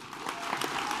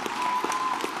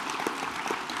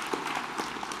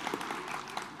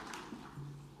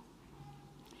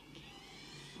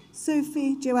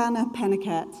 Sophie Joanna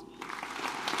Pennicat.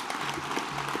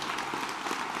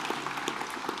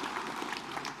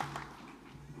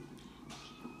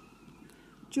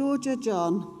 Georgia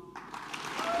John.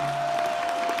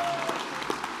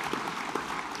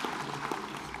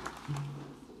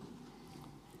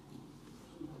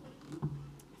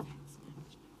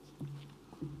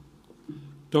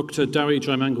 Dr. Darry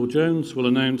Jaimangal-Jones will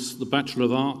announce the Bachelor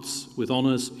of Arts with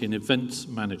Honours in Events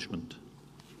Management.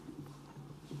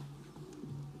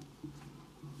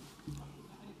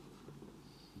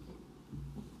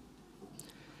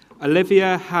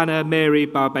 Olivia Hannah Mary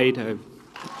Barbado.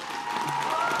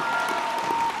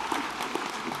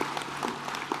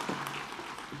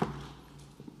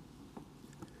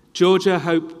 Georgia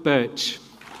Hope Birch.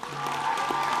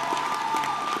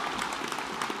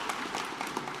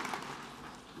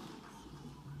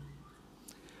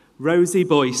 Rosie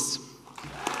Boyce.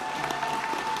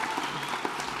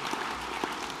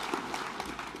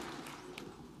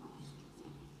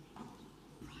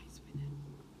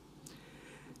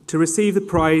 To receive the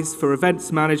prize for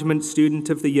Events Management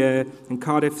Student of the Year and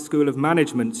Cardiff School of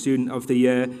Management Student of the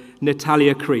Year,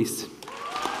 Natalia Crease.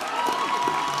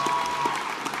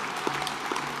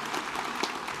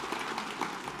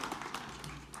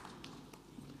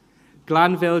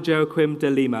 Glanville Joaquim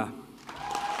de Lima.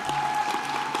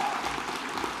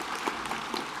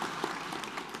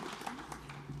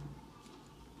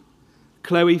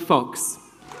 Chloe Fox.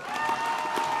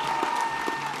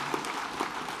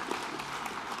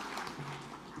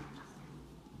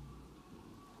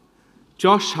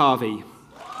 Josh Harvey.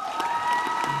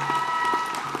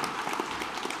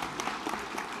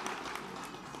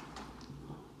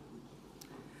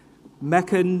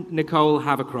 Meccan Nicole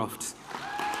Havercroft.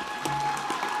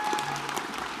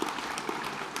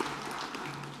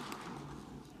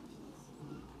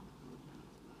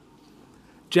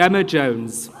 Gemma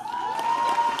Jones.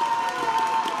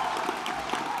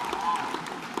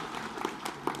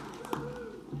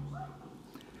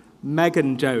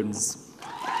 Megan Jones.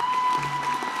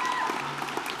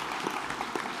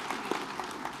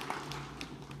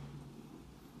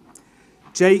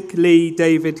 Jake Lee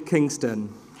David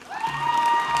Kingston.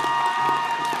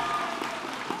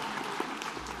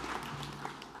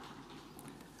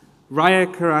 Raya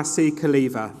Karasi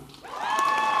Kaliva.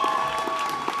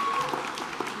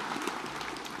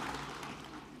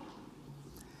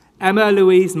 Emma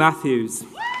Louise Matthews.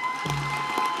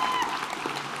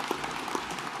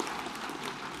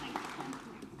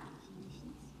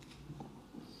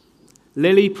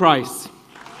 Lily Price.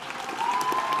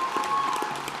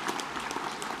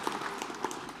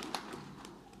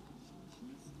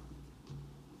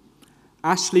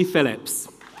 Ashley Phillips.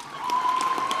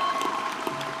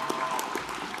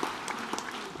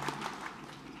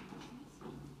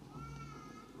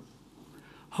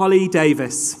 Holly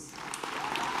Davis.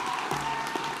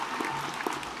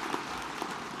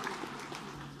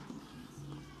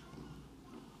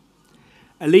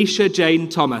 Alicia Jane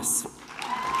Thomas.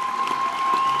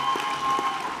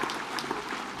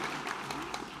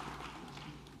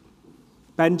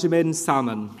 Benjamin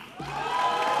Salmon.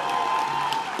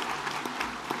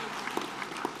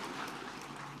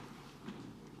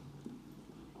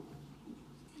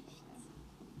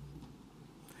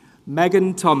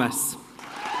 Megan Thomas.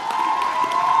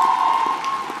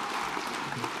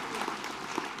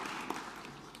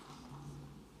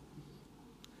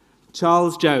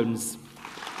 Charles Jones.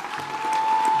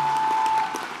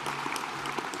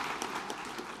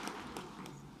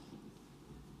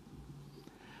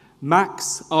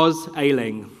 Max Oz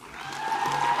Ailing.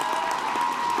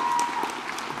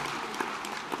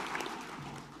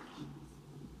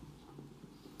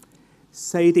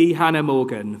 Sadie Hannah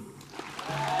Morgan.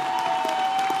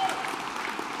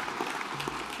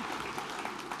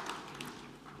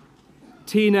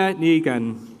 Tina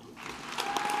Negan.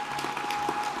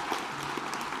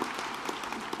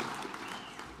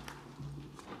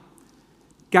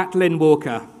 Gatlin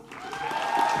Walker.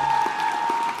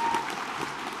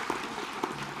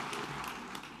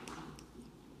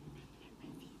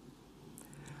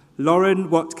 Lauren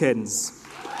Watkins.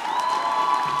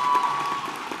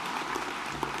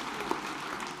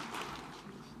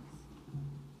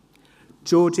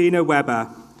 Georgina Webber.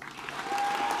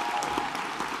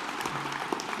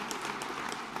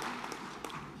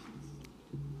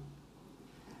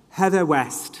 Heather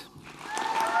West.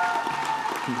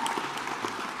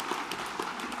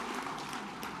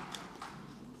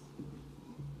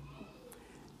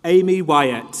 Amy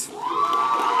Wyatt.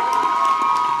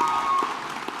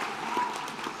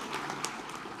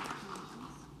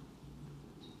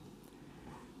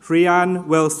 Brianne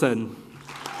Wilson.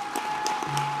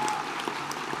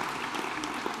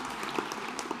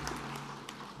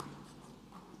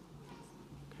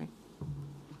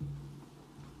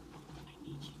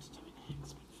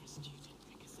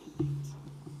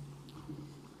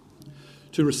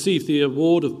 To receive the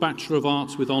award of Bachelor of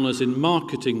Arts with Honours in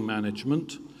Marketing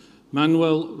Management,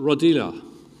 Manuel Rodilla.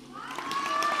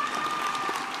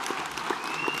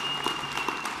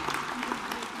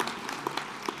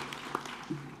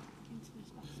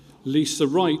 Lisa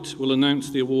Wright will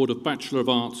announce the award of Bachelor of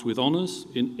Arts with Honours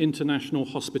in International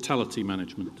Hospitality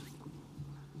Management.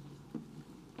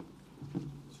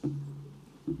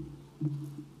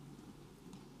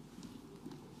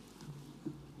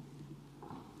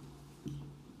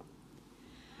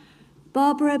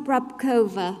 Barbara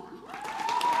Brabkova.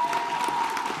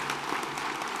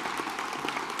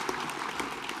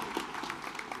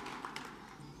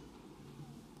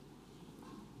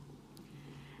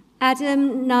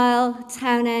 Adam Niall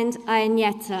Townend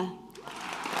Ayanyeta.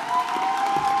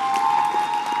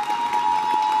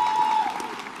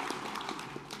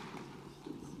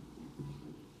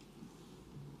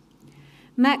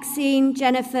 Maxine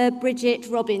Jennifer Bridget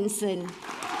Robinson.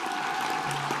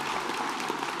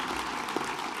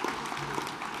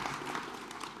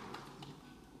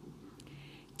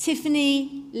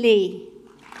 Tiffany Lee.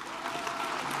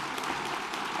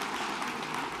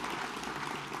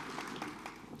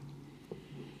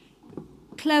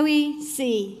 Chloe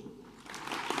C.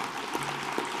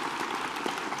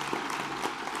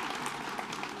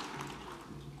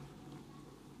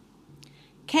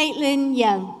 Caitlin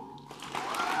Young.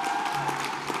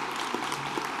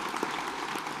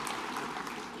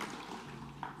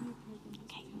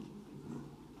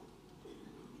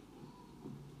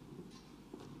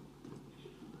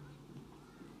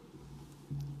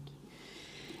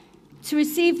 To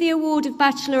receive the award of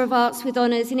Bachelor of Arts with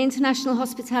Honours in International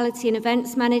Hospitality and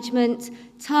Events Management,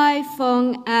 Tai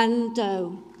Fong An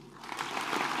Do.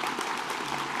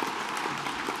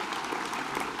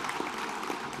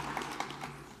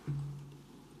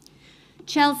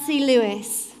 Chelsea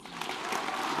Lewis.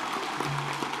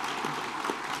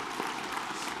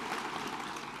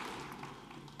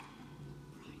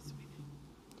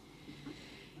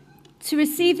 To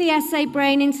receive the SA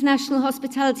Brain International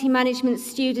Hospitality Management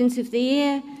Student of the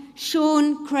Year,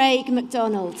 Sean Craig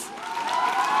MacDonald.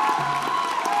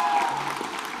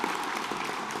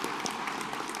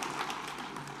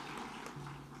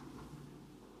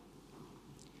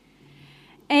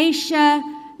 Aisha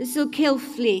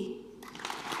Zulkifli.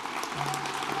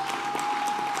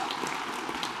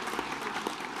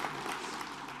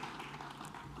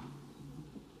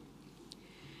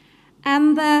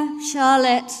 Amber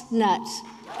Charlotte Nutt.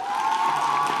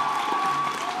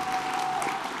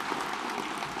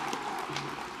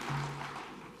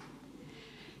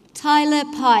 Tyler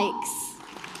Pikes.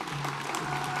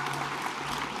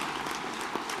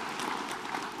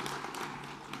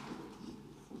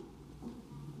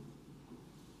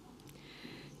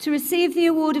 To receive the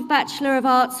award of Bachelor of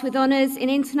Arts with Honours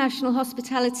in International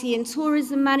Hospitality and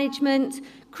Tourism Management,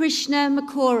 Krishna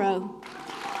Makoro.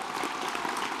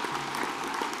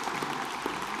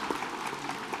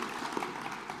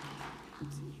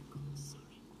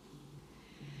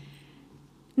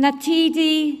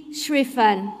 Natidi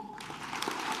Shrifan.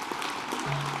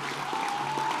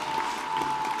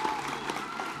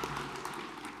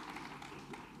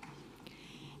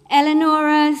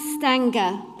 Eleonora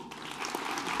Stanger.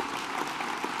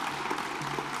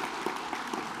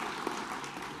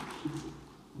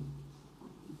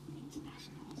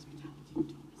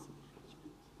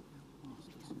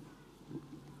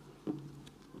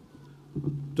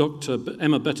 Dr.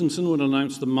 Emma Bettinson will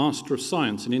announce the Master of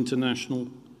Science in International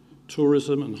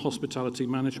Tourism and Hospitality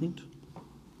Management.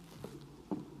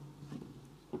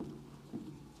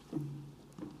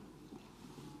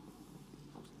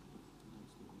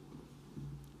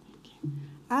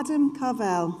 Adam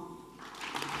Carvel.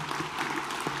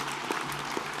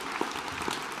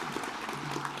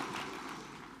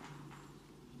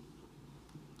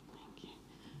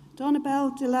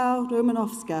 Donabel Dilau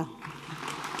Romanovska.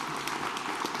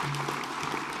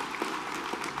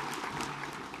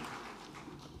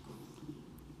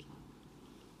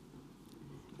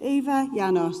 Eva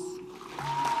Janos.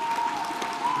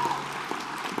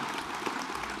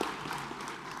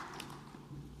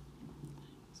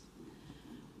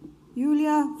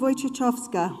 Julia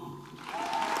Wojciechowska.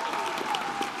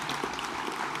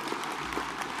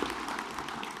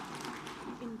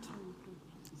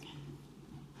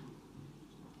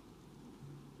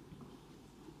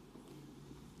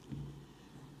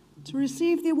 To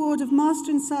receive the award of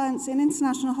Master in Science in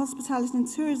International Hospitality and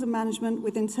Tourism Management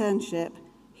with Internship,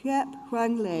 Huep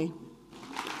Huang Le.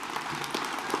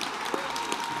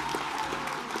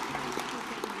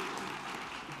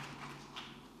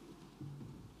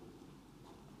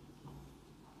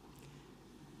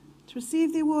 To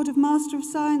receive the award of Master of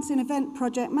Science in Event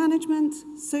Project Management,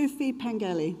 Sophie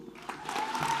Pengeli.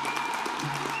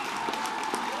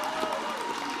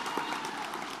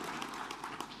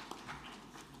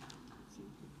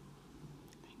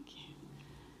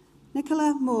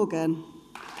 Nicola Morgan.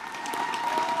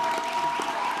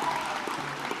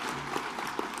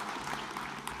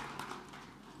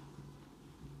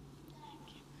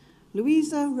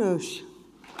 Louisa Roche.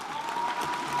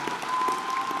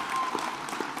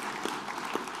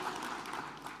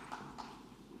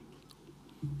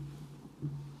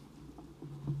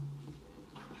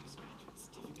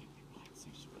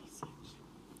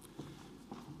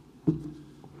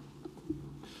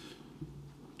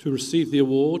 To receive the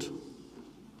award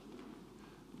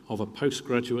of a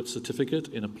postgraduate certificate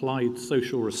in applied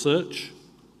social research,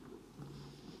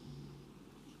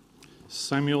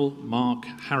 Samuel Mark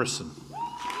Harrison.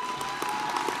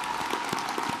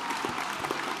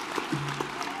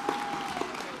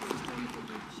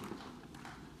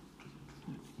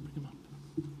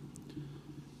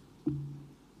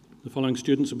 The following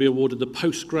students will be awarded the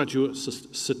postgraduate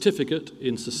certificate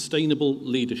in sustainable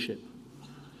leadership.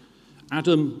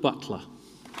 Adam Butler.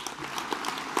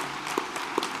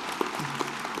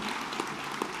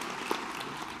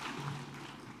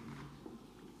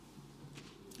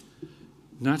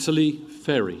 Natalie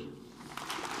Ferry.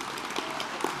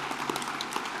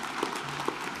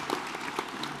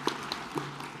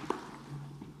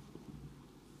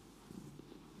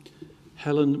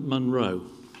 Helen Munro.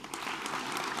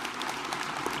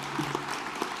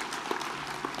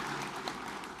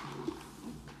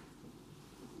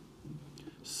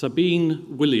 Sabine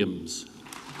Williams.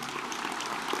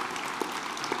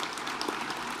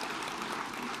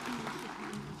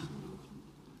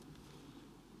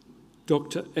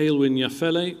 Dr. Aylwin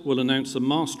Yafele will announce the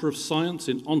Master of Science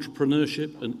in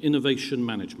Entrepreneurship and Innovation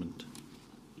Management.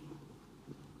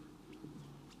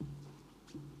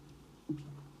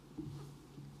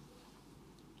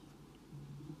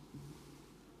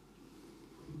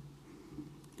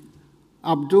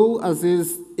 Abdul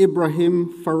Aziz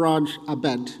Ibrahim Faraj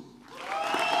Abed.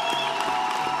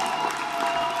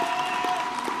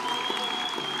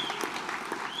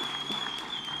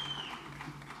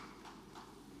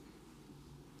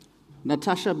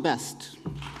 Natasha Best.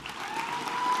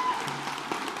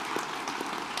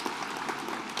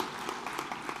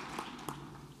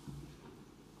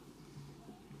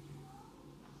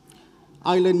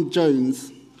 Island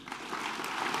Jones.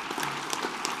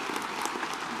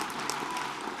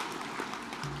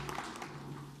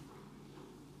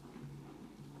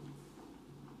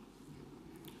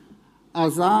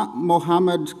 Azar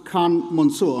Mohammed Khan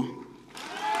Mansour.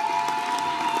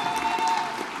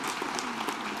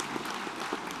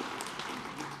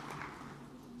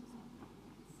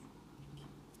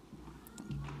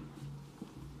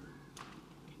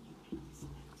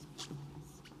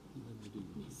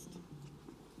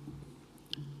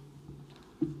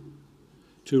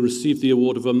 to receive the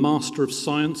award of a Master of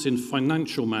Science in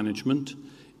Financial Management,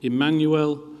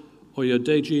 Emmanuel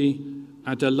Oyodeji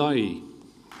Adelai.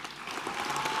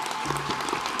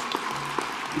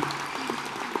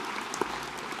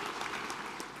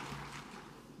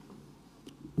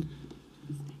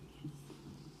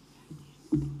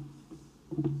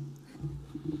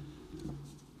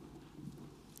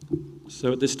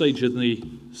 So at this stage in the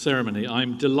ceremony,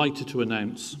 I'm delighted to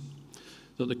announce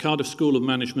that the Cardiff School of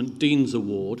Management Dean's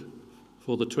Award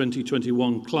for the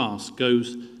 2021 class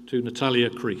goes to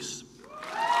Natalia Crease.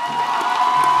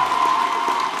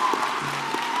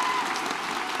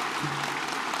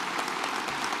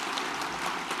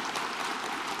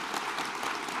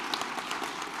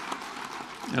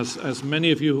 As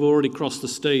many of you who have already crossed the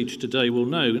stage today will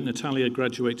know, Natalia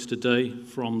graduates today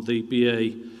from the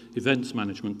BA Events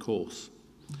Management course.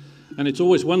 And it's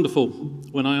always wonderful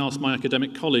when I ask my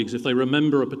academic colleagues if they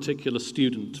remember a particular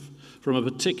student from a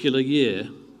particular year,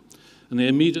 and they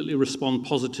immediately respond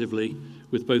positively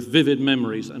with both vivid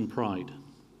memories and pride.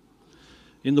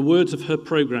 In the words of her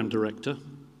program director,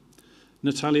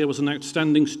 Natalia was an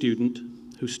outstanding student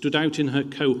who stood out in her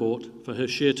cohort for her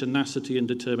sheer tenacity and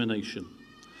determination.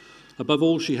 Above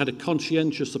all, she had a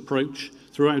conscientious approach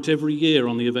throughout every year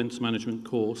on the events management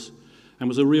course and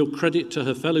was a real credit to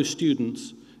her fellow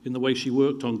students in the way she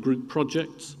worked on group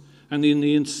projects and in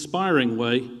the inspiring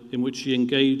way in which she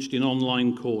engaged in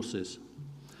online courses.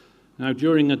 Now,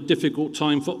 during a difficult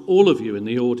time for all of you in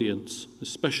the audience,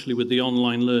 especially with the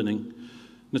online learning,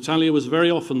 Natalia was very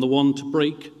often the one to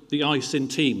break the ice in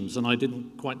teams, and I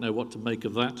didn't quite know what to make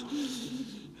of that,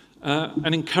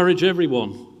 and encourage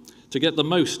everyone to get the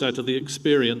most out of the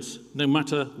experience, no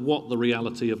matter what the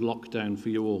reality of lockdown for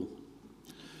you all.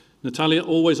 Natalia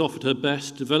always offered her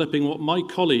best, developing what my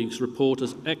colleagues report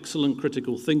as excellent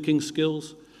critical thinking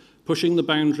skills, pushing the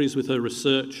boundaries with her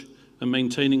research, and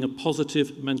maintaining a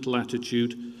positive mental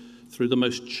attitude through the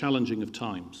most challenging of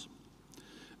times.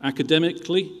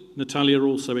 Academically, Natalia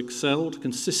also excelled,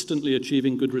 consistently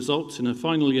achieving good results in her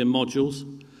final year modules,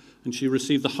 and she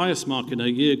received the highest mark in her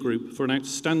year group for an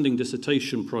outstanding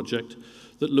dissertation project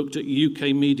that looked at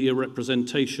UK media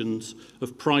representations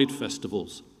of Pride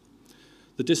festivals.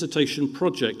 The dissertation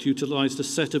project utilised a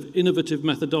set of innovative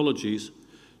methodologies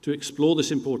to explore this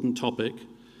important topic,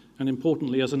 and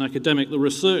importantly, as an academic, the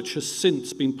research has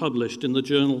since been published in the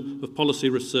Journal of Policy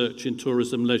Research in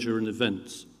Tourism, Leisure and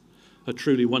Events. A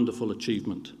truly wonderful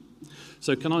achievement.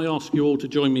 So can I ask you all to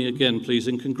join me again, please,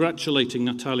 in congratulating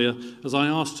Natalia as I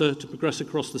asked her to progress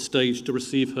across the stage to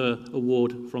receive her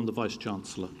award from the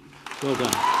Vice-Chancellor. Well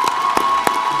done.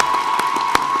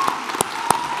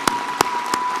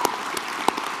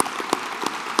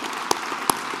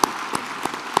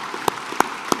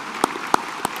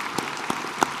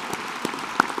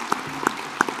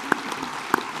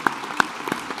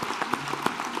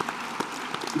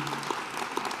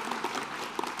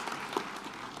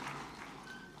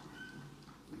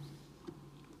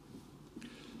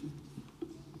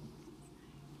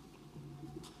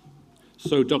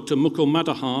 So Dr. Mukul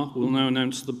Madahar will now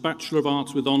announce the Bachelor of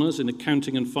Arts with Honours in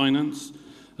Accounting and Finance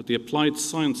at the Applied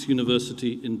Science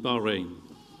University in Bahrain.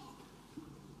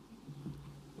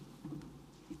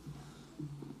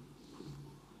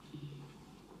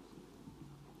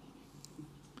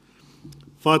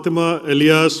 Fatima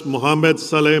Elias Mohammed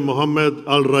Saleh Mohammed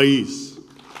Al-Rais.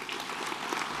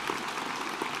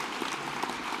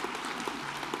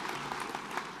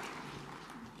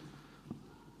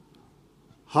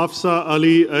 Hafsa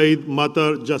Ali Eid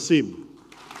Matar Jassim.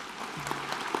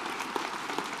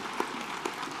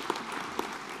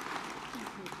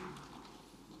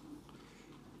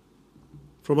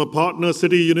 From a partner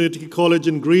city, Unity College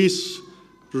in Greece,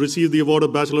 to receive the award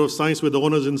of Bachelor of Science with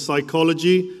Honours in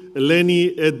Psychology,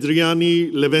 Eleni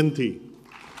Edriani Leventi.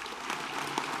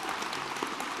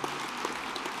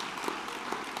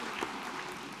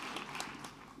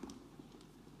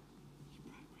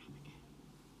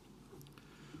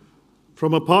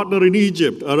 From a partner in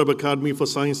Egypt, Arab Academy for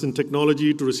Science and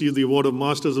Technology, to receive the award of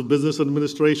Masters of Business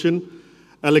Administration,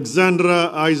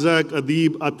 Alexandra Isaac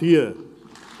Adib Atia.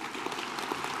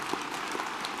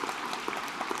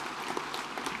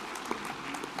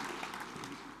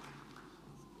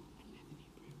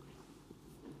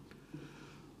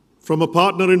 From a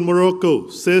partner in Morocco,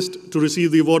 CIST, to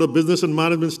receive the award of Business and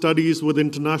Management Studies with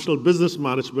International Business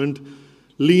Management,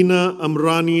 Lina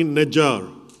Amrani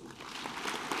Nejar.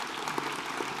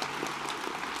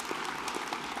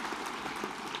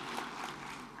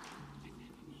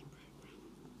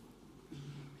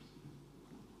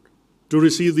 To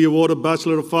receive the award of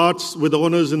Bachelor of Arts with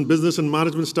Honours in Business and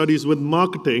Management Studies with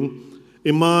Marketing,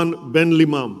 Iman Ben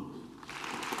Limam.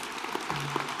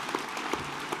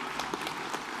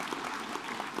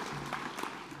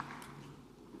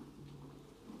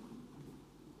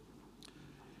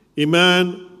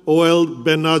 Iman Oel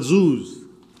Benazuz.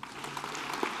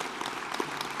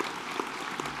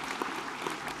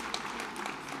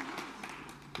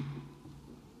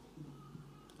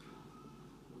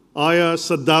 Aya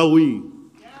Sadawi.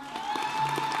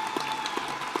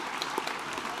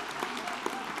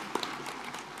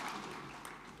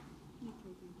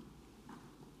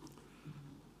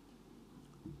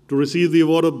 To receive the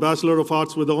award of Bachelor of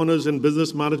Arts with Honours in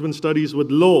Business Management Studies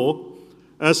with Law,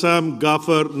 Assam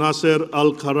Ghaffar Nasser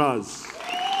Al-Kharaz.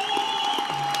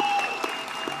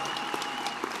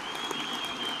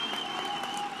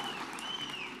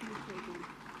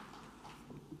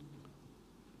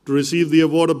 To receive the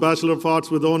award of Bachelor of Arts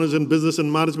with Honours in Business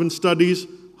and Management Studies,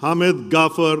 Hamid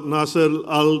Ghaffar Nasser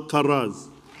Al-Kharaz.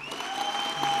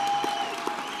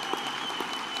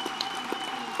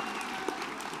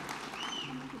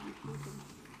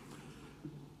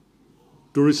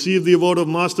 To receive the award of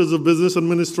Masters of Business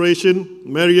Administration,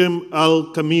 Maryam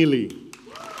Al-Kamili.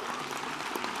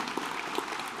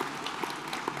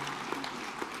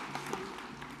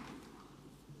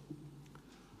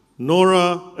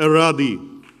 Nora Eradi.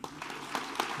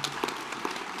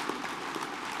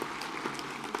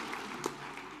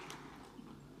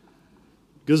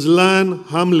 Ghazlan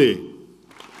Hamle.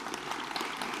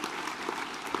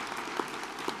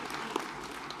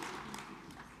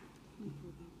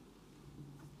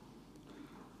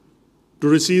 To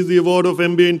receive the award of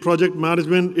MBA in Project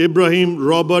Management, Ibrahim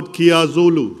Robert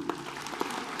Kiazolu.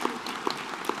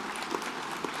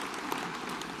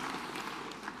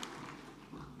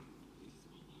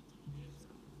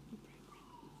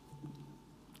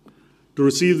 To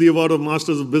receive the award of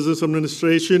Masters of Business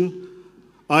Administration,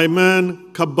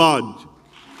 Ayman Kabaj.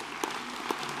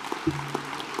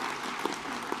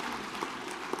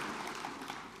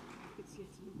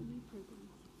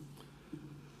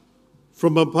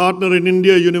 From a partner in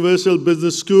India Universal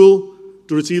Business School,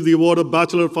 to receive the award of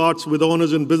Bachelor of Arts with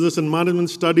Honours in Business and Management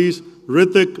Studies,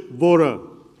 Ritik Vora.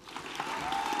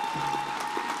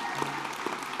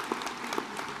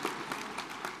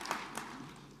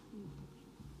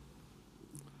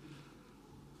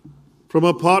 From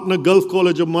a partner Gulf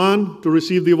College Oman, to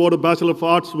receive the award of Bachelor of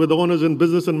Arts with Honours in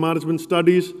Business and Management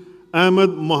Studies, Ahmed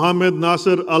Mohammed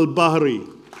Nasser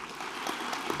Al-Bahri.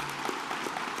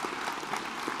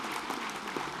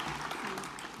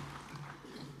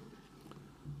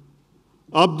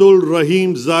 Abdul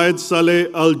Rahim Zaid Saleh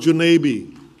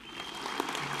Al-Junaibi.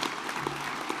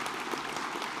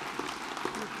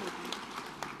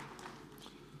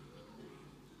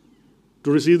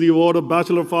 To receive the award of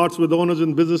Bachelor of Arts with Honours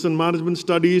in Business and Management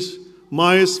Studies,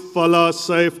 Mais Falah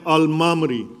Saif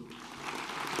Al-Mamri.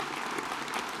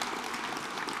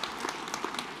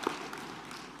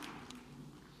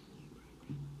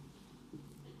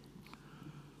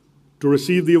 To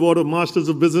receive the award of Masters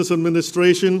of Business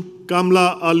Administration,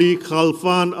 Kamla Ali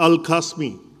Khalfan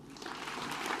Al-Khasmi.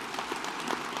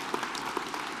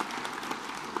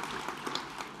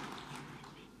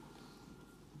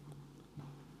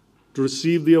 To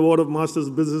receive the award of Masters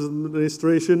of Business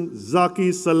Administration,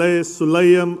 Zaki Saleh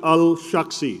Sulayyam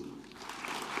Al-Shaksi.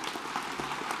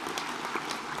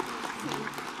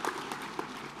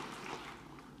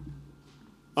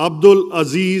 Abdul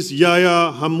Aziz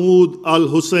Yahya Hamoud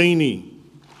Al-Husseini.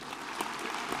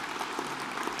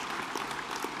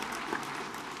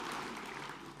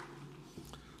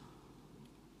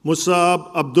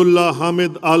 Musab Abdullah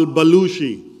Hamid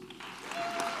Al-Balushi.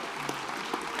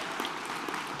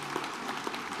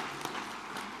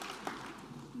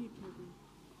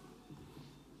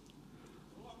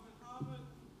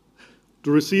 To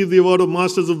receive the award of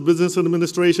Masters of Business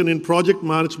Administration in Project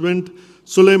Management,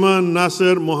 Suleiman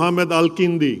Nasser Mohammed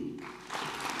Al-Kindi.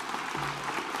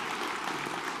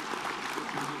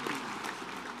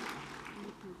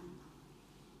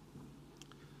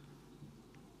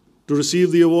 To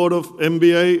receive the award of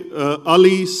MBA,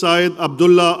 Ali Syed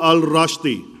Abdullah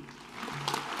Al-Rashdi.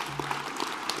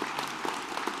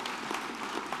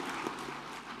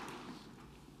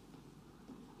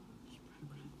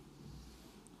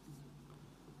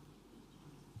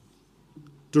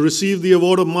 To receive the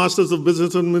award of Masters of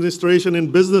Business Administration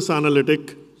in Business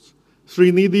Analytics,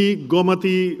 Srinidhi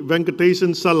Gomati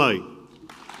Venkatesan Salai.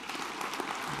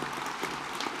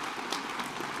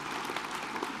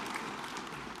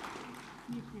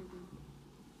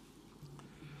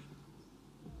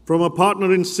 From a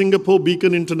partner in Singapore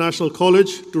Beacon International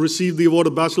College, to receive the award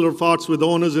of Bachelor of Arts with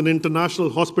Honours in International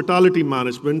Hospitality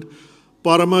Management,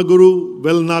 Paramaguru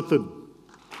Velnathan.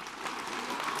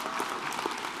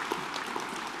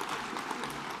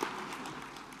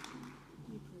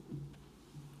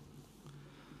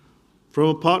 From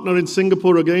a partner in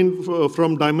Singapore, again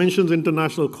from Dimensions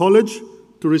International College,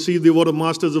 to receive the award of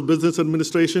Masters of Business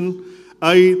Administration,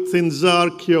 Ai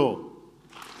Thinzar Kyo.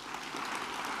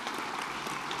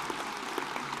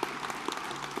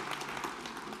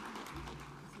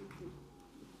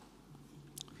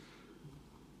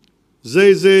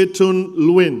 Zeze Tun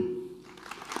Luin.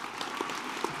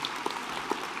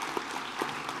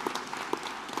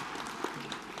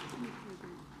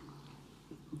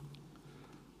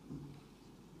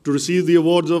 To receive the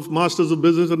awards of Masters of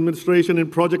Business Administration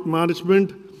in Project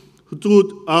Management,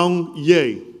 Hutut Aung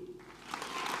Ye.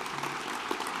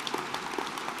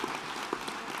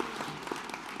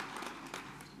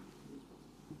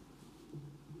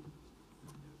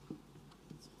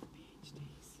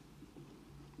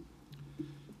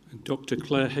 And Dr.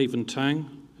 Claire Haven-Tang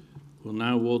will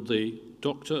now award the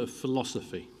Doctor of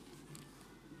Philosophy.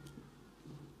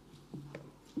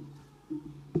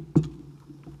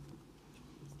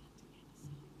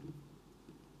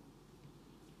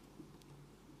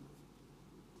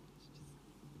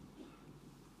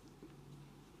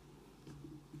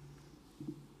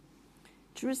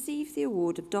 To receive the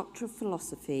award of Doctor of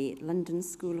Philosophy at London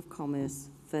School of Commerce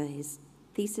for his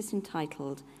thesis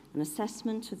entitled An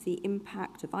Assessment of the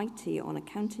Impact of IT on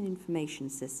Accounting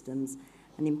Information Systems,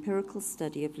 an Empirical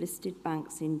Study of Listed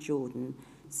Banks in Jordan,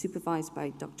 supervised by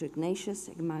Dr. Ignatius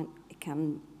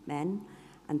Ikanmen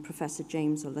and Professor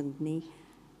James Olungni,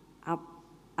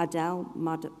 Adel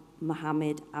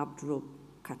Mohammed Abdul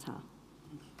Qatar.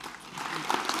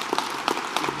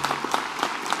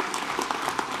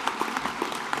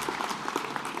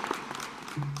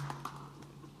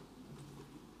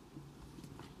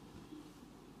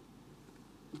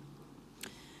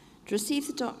 To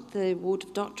receive the award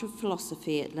of Doctor of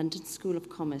Philosophy at London School of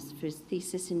Commerce for his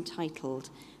thesis entitled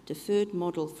Deferred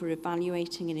Model for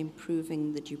Evaluating and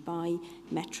Improving the Dubai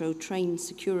Metro Train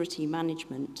Security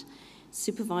Management,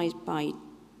 supervised by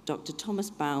Dr. Thomas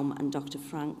Baum and Dr.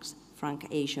 Frank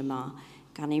Asia Ma,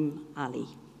 Ghanim Ali.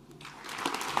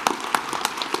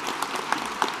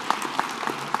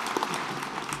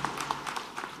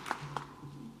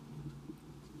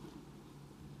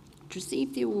 To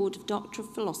receive the award of Doctor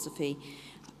of Philosophy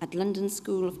at London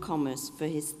School of Commerce for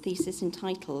his thesis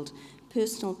entitled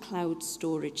Personal Cloud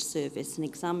Storage Service, an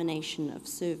Examination of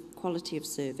Quality of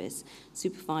Service,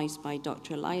 supervised by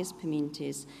Dr. Elias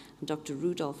Pimintes and Dr.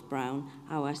 Rudolph Brown,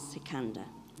 Awas Sikandar.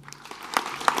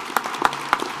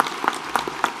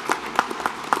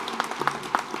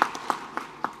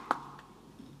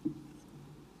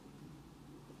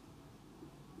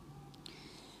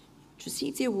 To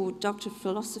receive the award Doctor of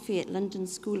Philosophy at London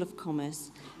School of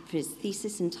Commerce for his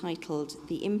thesis entitled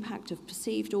The Impact of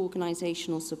Perceived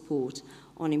Organisational Support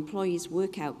on Employees'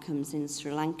 Work Outcomes in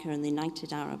Sri Lanka and the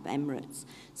United Arab Emirates,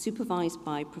 supervised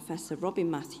by Professor Robin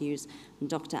Matthews and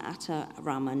Dr. Atta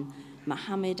Rahman,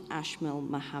 Mohammed Ashmal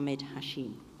Mohammed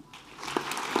Hashim.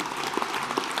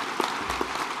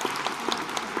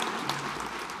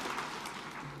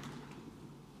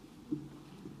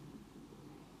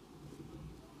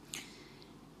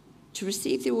 To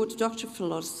receive the award of Doctor of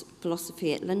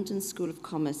Philosophy at London School of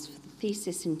Commerce for the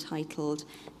thesis entitled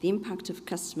The Impact of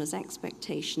Customers'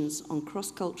 Expectations on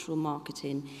Cross-Cultural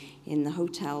Marketing in the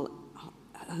Hotel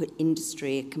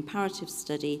Industry, a comparative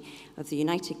study of the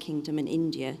United Kingdom and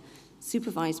India,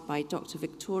 supervised by Dr.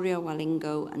 Victoria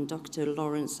Walingo and Dr.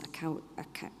 Lawrence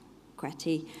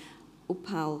Akweti,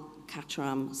 Upal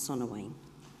Katram Sonaway.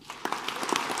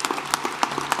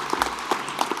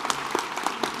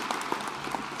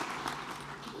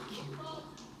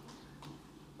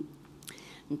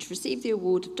 And to receive the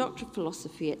award of Doctor of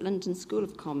Philosophy at London School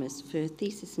of Commerce for a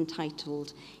thesis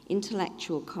entitled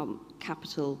Intellectual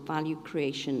Capital Value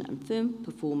Creation and Firm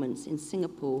Performance in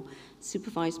Singapore,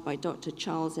 supervised by Dr.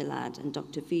 Charles Elad and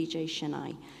Dr. Vijay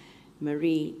Shenai,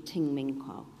 Marie Ting Ming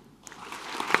Kwao.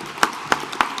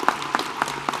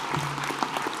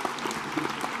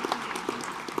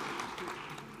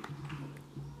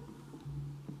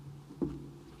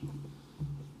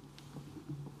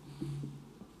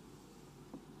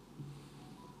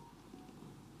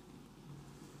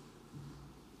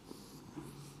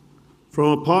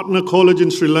 From a partner college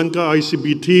in Sri Lanka,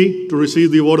 ICBT, to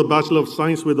receive the award of Bachelor of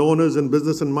Science with Honours in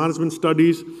Business and Management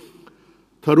Studies,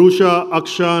 Tharusha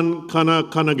Akshan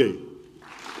Kanage.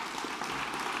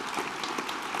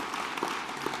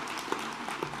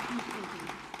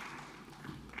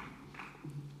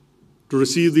 To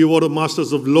receive the award of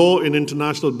Masters of Law in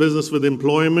International Business with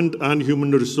Employment and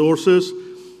Human Resources,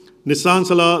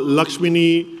 Nisansala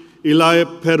Lakshmini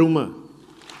Ilai Peruma.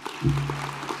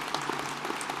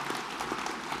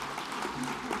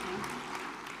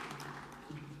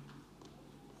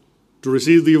 To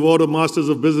receive the award of Masters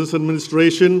of Business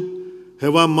Administration,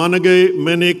 Heva Manage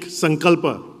Menik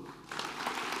Sankalpa.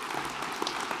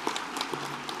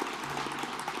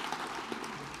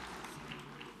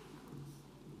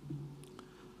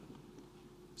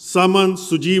 Saman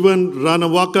Sujivan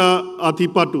Ranawaka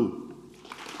Atipatu.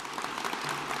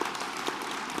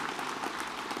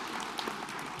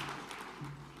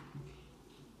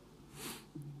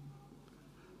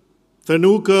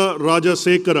 Thanuka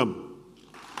Rajasekaram.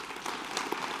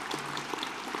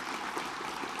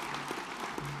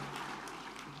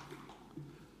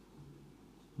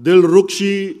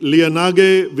 Dilrukshi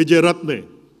Lianage Vijayaratne.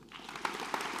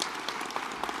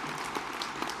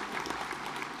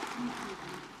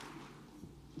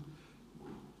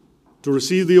 To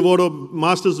receive the award of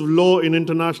Masters of Law in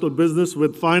International Business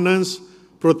with Finance,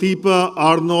 Prathipa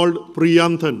Arnold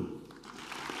Priyanthan.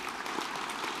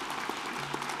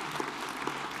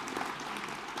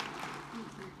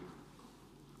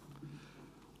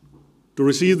 To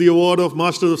receive the award of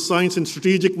Master of Science in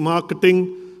Strategic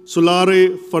Marketing,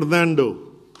 Sulare Fernando.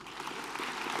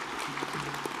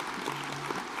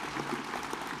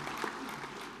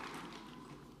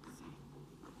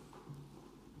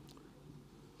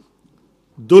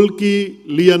 Dulki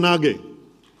Lianage.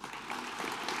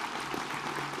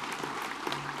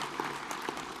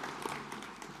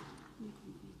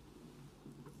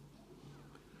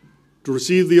 To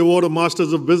receive the award of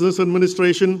Masters of Business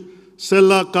Administration,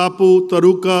 Sella Kapu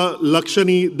Taruka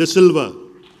Lakshani De Silva.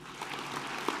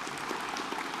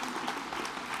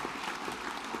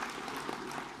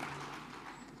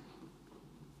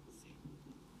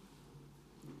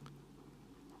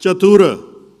 Chatura.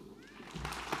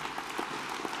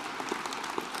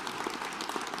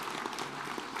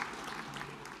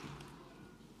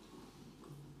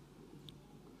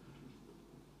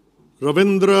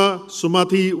 Ravindra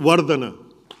Sumathi Vardhana.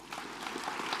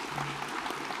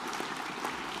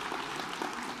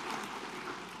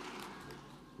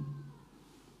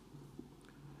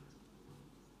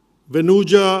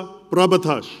 Venuja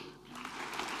Prabhathash.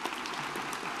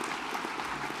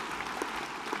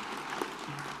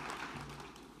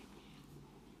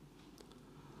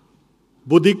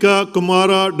 Budika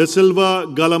Kumara De Silva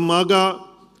Galamaga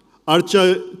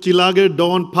Archa Chilage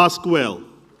Don Pascual.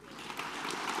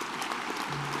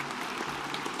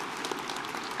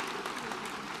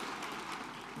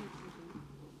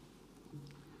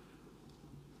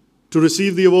 To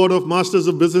receive the award of Masters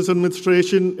of Business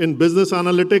Administration in Business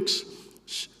Analytics,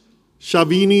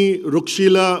 Shavini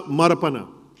Rukshila Marapana.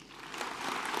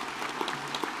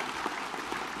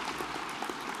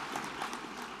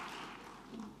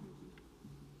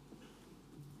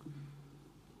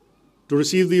 To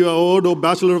receive the award of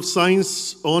Bachelor of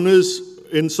Science Honours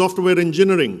in Software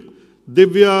Engineering,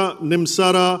 Divya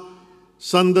Nimsara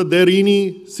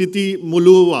Sandaderini Siti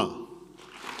Muluwa.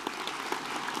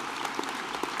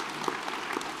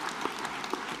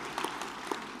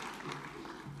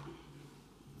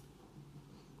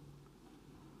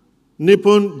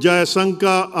 Nipun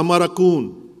Jayasanka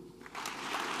Amarakun.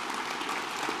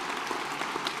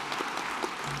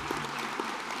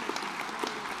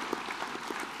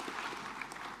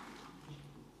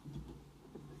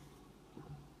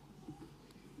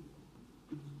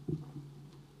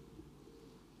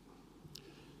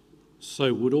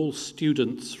 So would all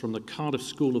students from the Cardiff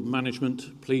School of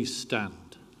Management please stand?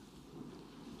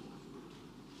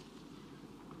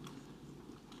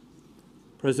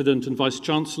 President and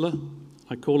Vice-Chancellor,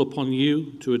 I call upon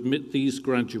you to admit these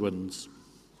graduands.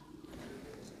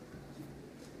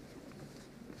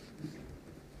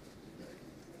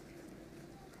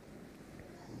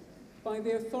 By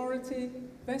the authority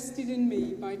vested in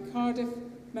me by Cardiff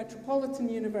Metropolitan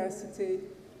University,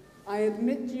 I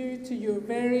admit you to your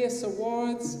various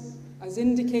awards as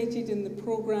indicated in the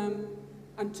programme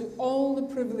and to all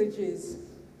the privileges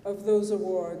of those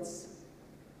awards.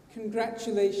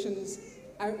 Congratulations,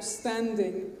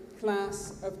 outstanding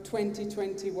class of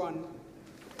 2021.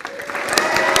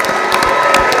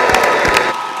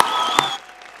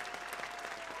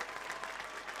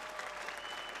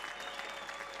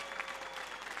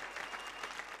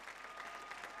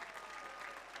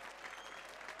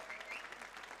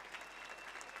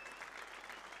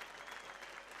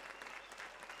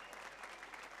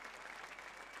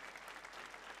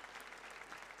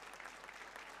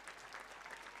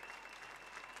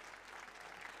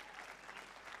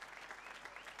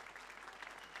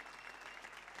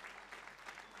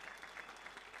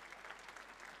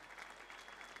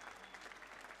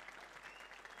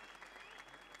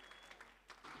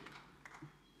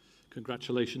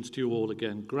 Congratulations to you all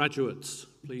again. Graduates,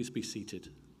 please be seated.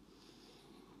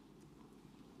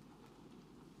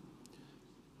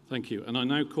 Thank you. And I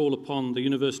now call upon the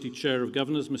University Chair of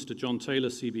Governors, Mr. John Taylor,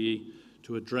 CBE,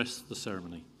 to address the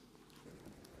ceremony.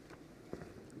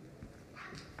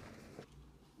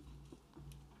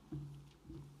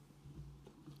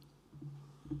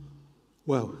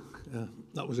 Well,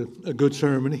 that was a good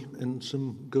ceremony and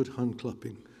some good hand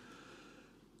clapping.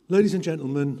 Ladies and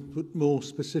gentlemen, but more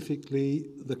specifically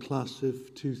the class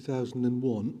of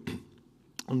 2001,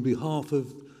 on behalf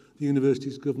of the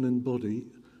university's governing body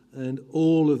and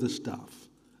all of the staff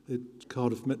at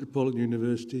Cardiff Metropolitan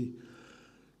University,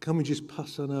 can we just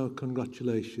pass on our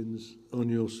congratulations on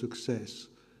your success?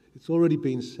 It's already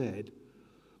been said,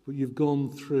 but you've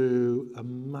gone through a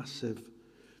massive,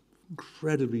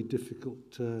 incredibly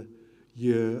difficult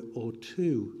year or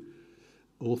two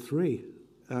or three,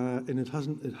 and it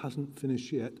hasn't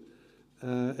finished yet,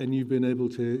 and you've been able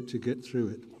to get through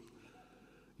it.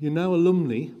 You're now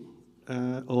alumni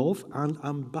of and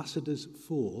ambassadors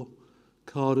for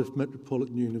Cardiff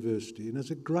Metropolitan University, and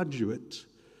as a graduate,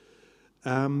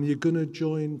 you're going to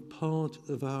join part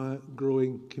of our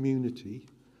growing community,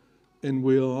 and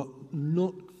we are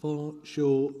not far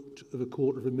short of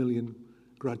 250,000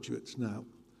 graduates now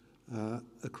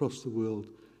across the world.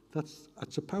 That's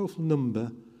a powerful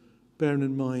number, bearing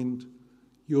in mind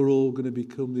you're all going to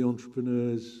become the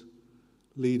entrepreneurs,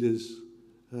 leaders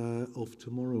of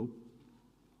tomorrow.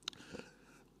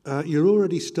 You're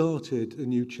already started a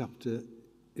new chapter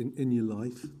in your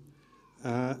life,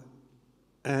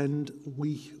 and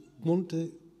we want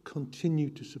to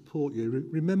continue to support you.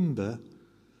 Remember,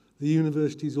 the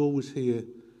university is always here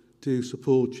to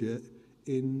support you,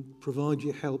 provide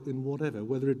you help in whatever,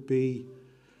 whether it be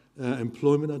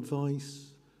employment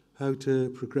advice, how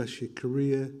to progress your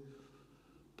career,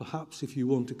 perhaps if you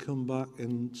want to come back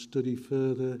and study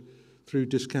further through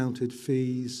discounted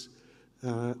fees,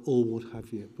 or what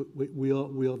have you. But we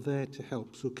are there to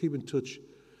help, so keep in touch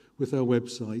with our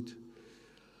website.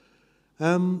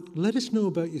 Let us know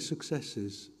about your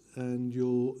successes and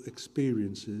your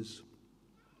experiences,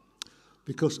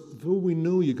 because though we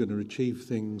know you're going to achieve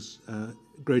things,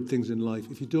 great things in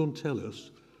life, if you don't tell us,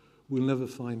 we'll never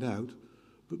find out.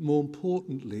 But more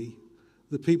importantly,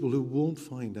 the people who won't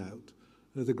find out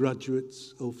are the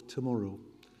graduates of tomorrow.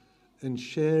 And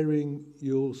sharing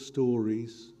your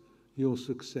stories, your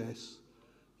success,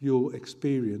 your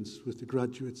experience with the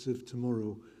graduates of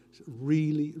tomorrow is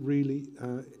really, really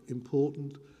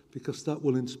important, because that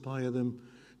will inspire them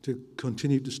to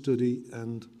continue to study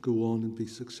and go on and be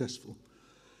successful.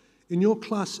 In your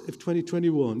class of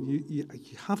 2021, you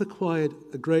have acquired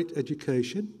a great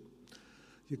education,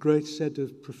 a great set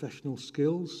of professional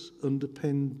skills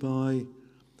underpinned by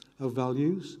our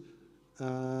values,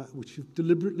 which have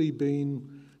deliberately been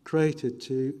created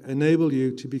to enable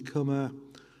you to become a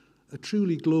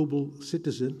truly global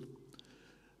citizen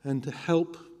and to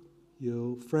help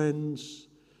your friends,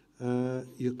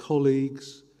 your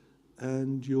colleagues,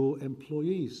 and your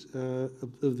employees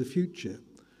of the future.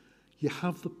 You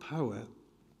have the power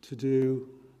to do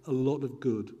a lot of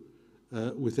good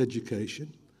with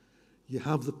education. You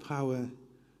have the power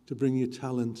to bring your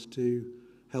talents to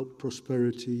help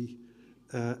prosperity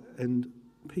and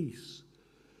peace.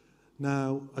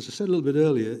 Now, as I said a little bit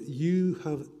earlier, you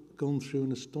have gone through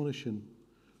an astonishing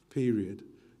period.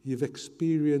 You've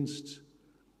experienced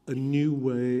a new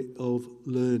way of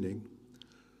learning,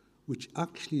 which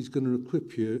actually is going to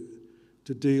equip you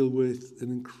to deal with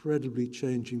an incredibly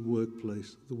changing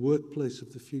workplace. The workplace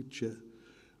of the future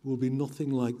will be nothing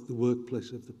like the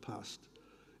workplace of the past.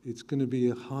 It's going to be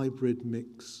a hybrid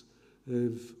mix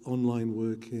of online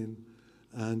working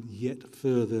and yet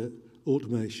further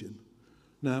automation.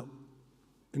 Now,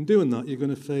 in doing that, you're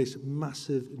going to face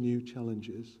massive new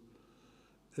challenges.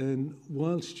 And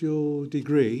whilst your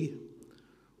degree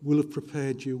will have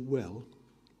prepared you well,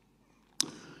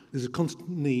 there's a constant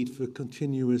need for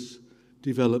continuous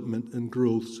development and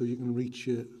growth so you can reach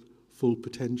your full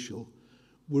potential.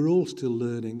 We're all still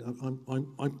learning.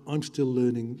 I'm still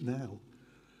learning now.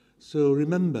 So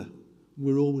remember,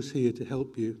 we're always here to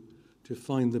help you to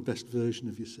find the best version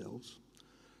of yourselves.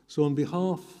 So on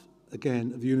behalf,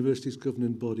 again, of the university's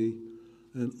governing body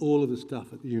and all of the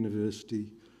staff at the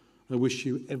university, I wish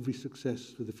you every success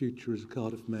for the future as a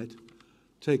Cardiff Met.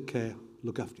 Take care,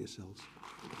 look after yourselves.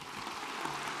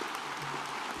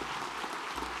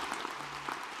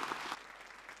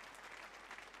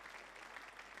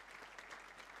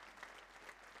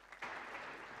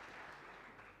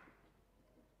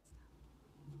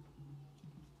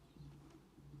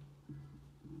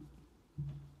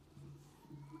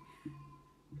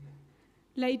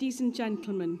 Ladies and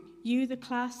gentlemen, you, the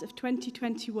class of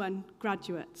 2021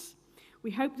 graduates,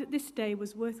 We hope that this day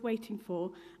was worth waiting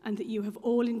for and that you have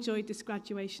all enjoyed this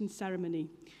graduation ceremony.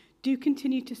 Do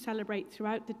continue to celebrate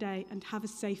throughout the day and have a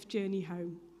safe journey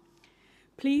home.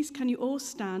 Please, can you all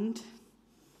stand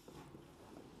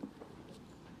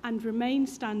and remain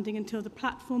standing until the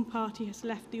platform party has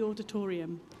left the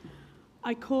auditorium.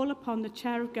 I call upon the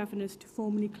Chair of Governors to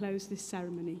formally close this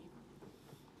ceremony.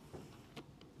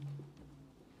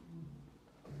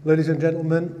 Ladies and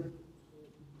gentlemen,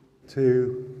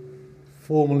 to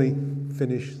formally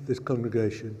finish this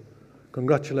congregation,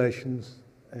 congratulations,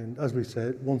 and as we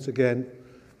said, once again,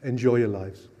 enjoy your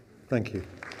lives. Thank you.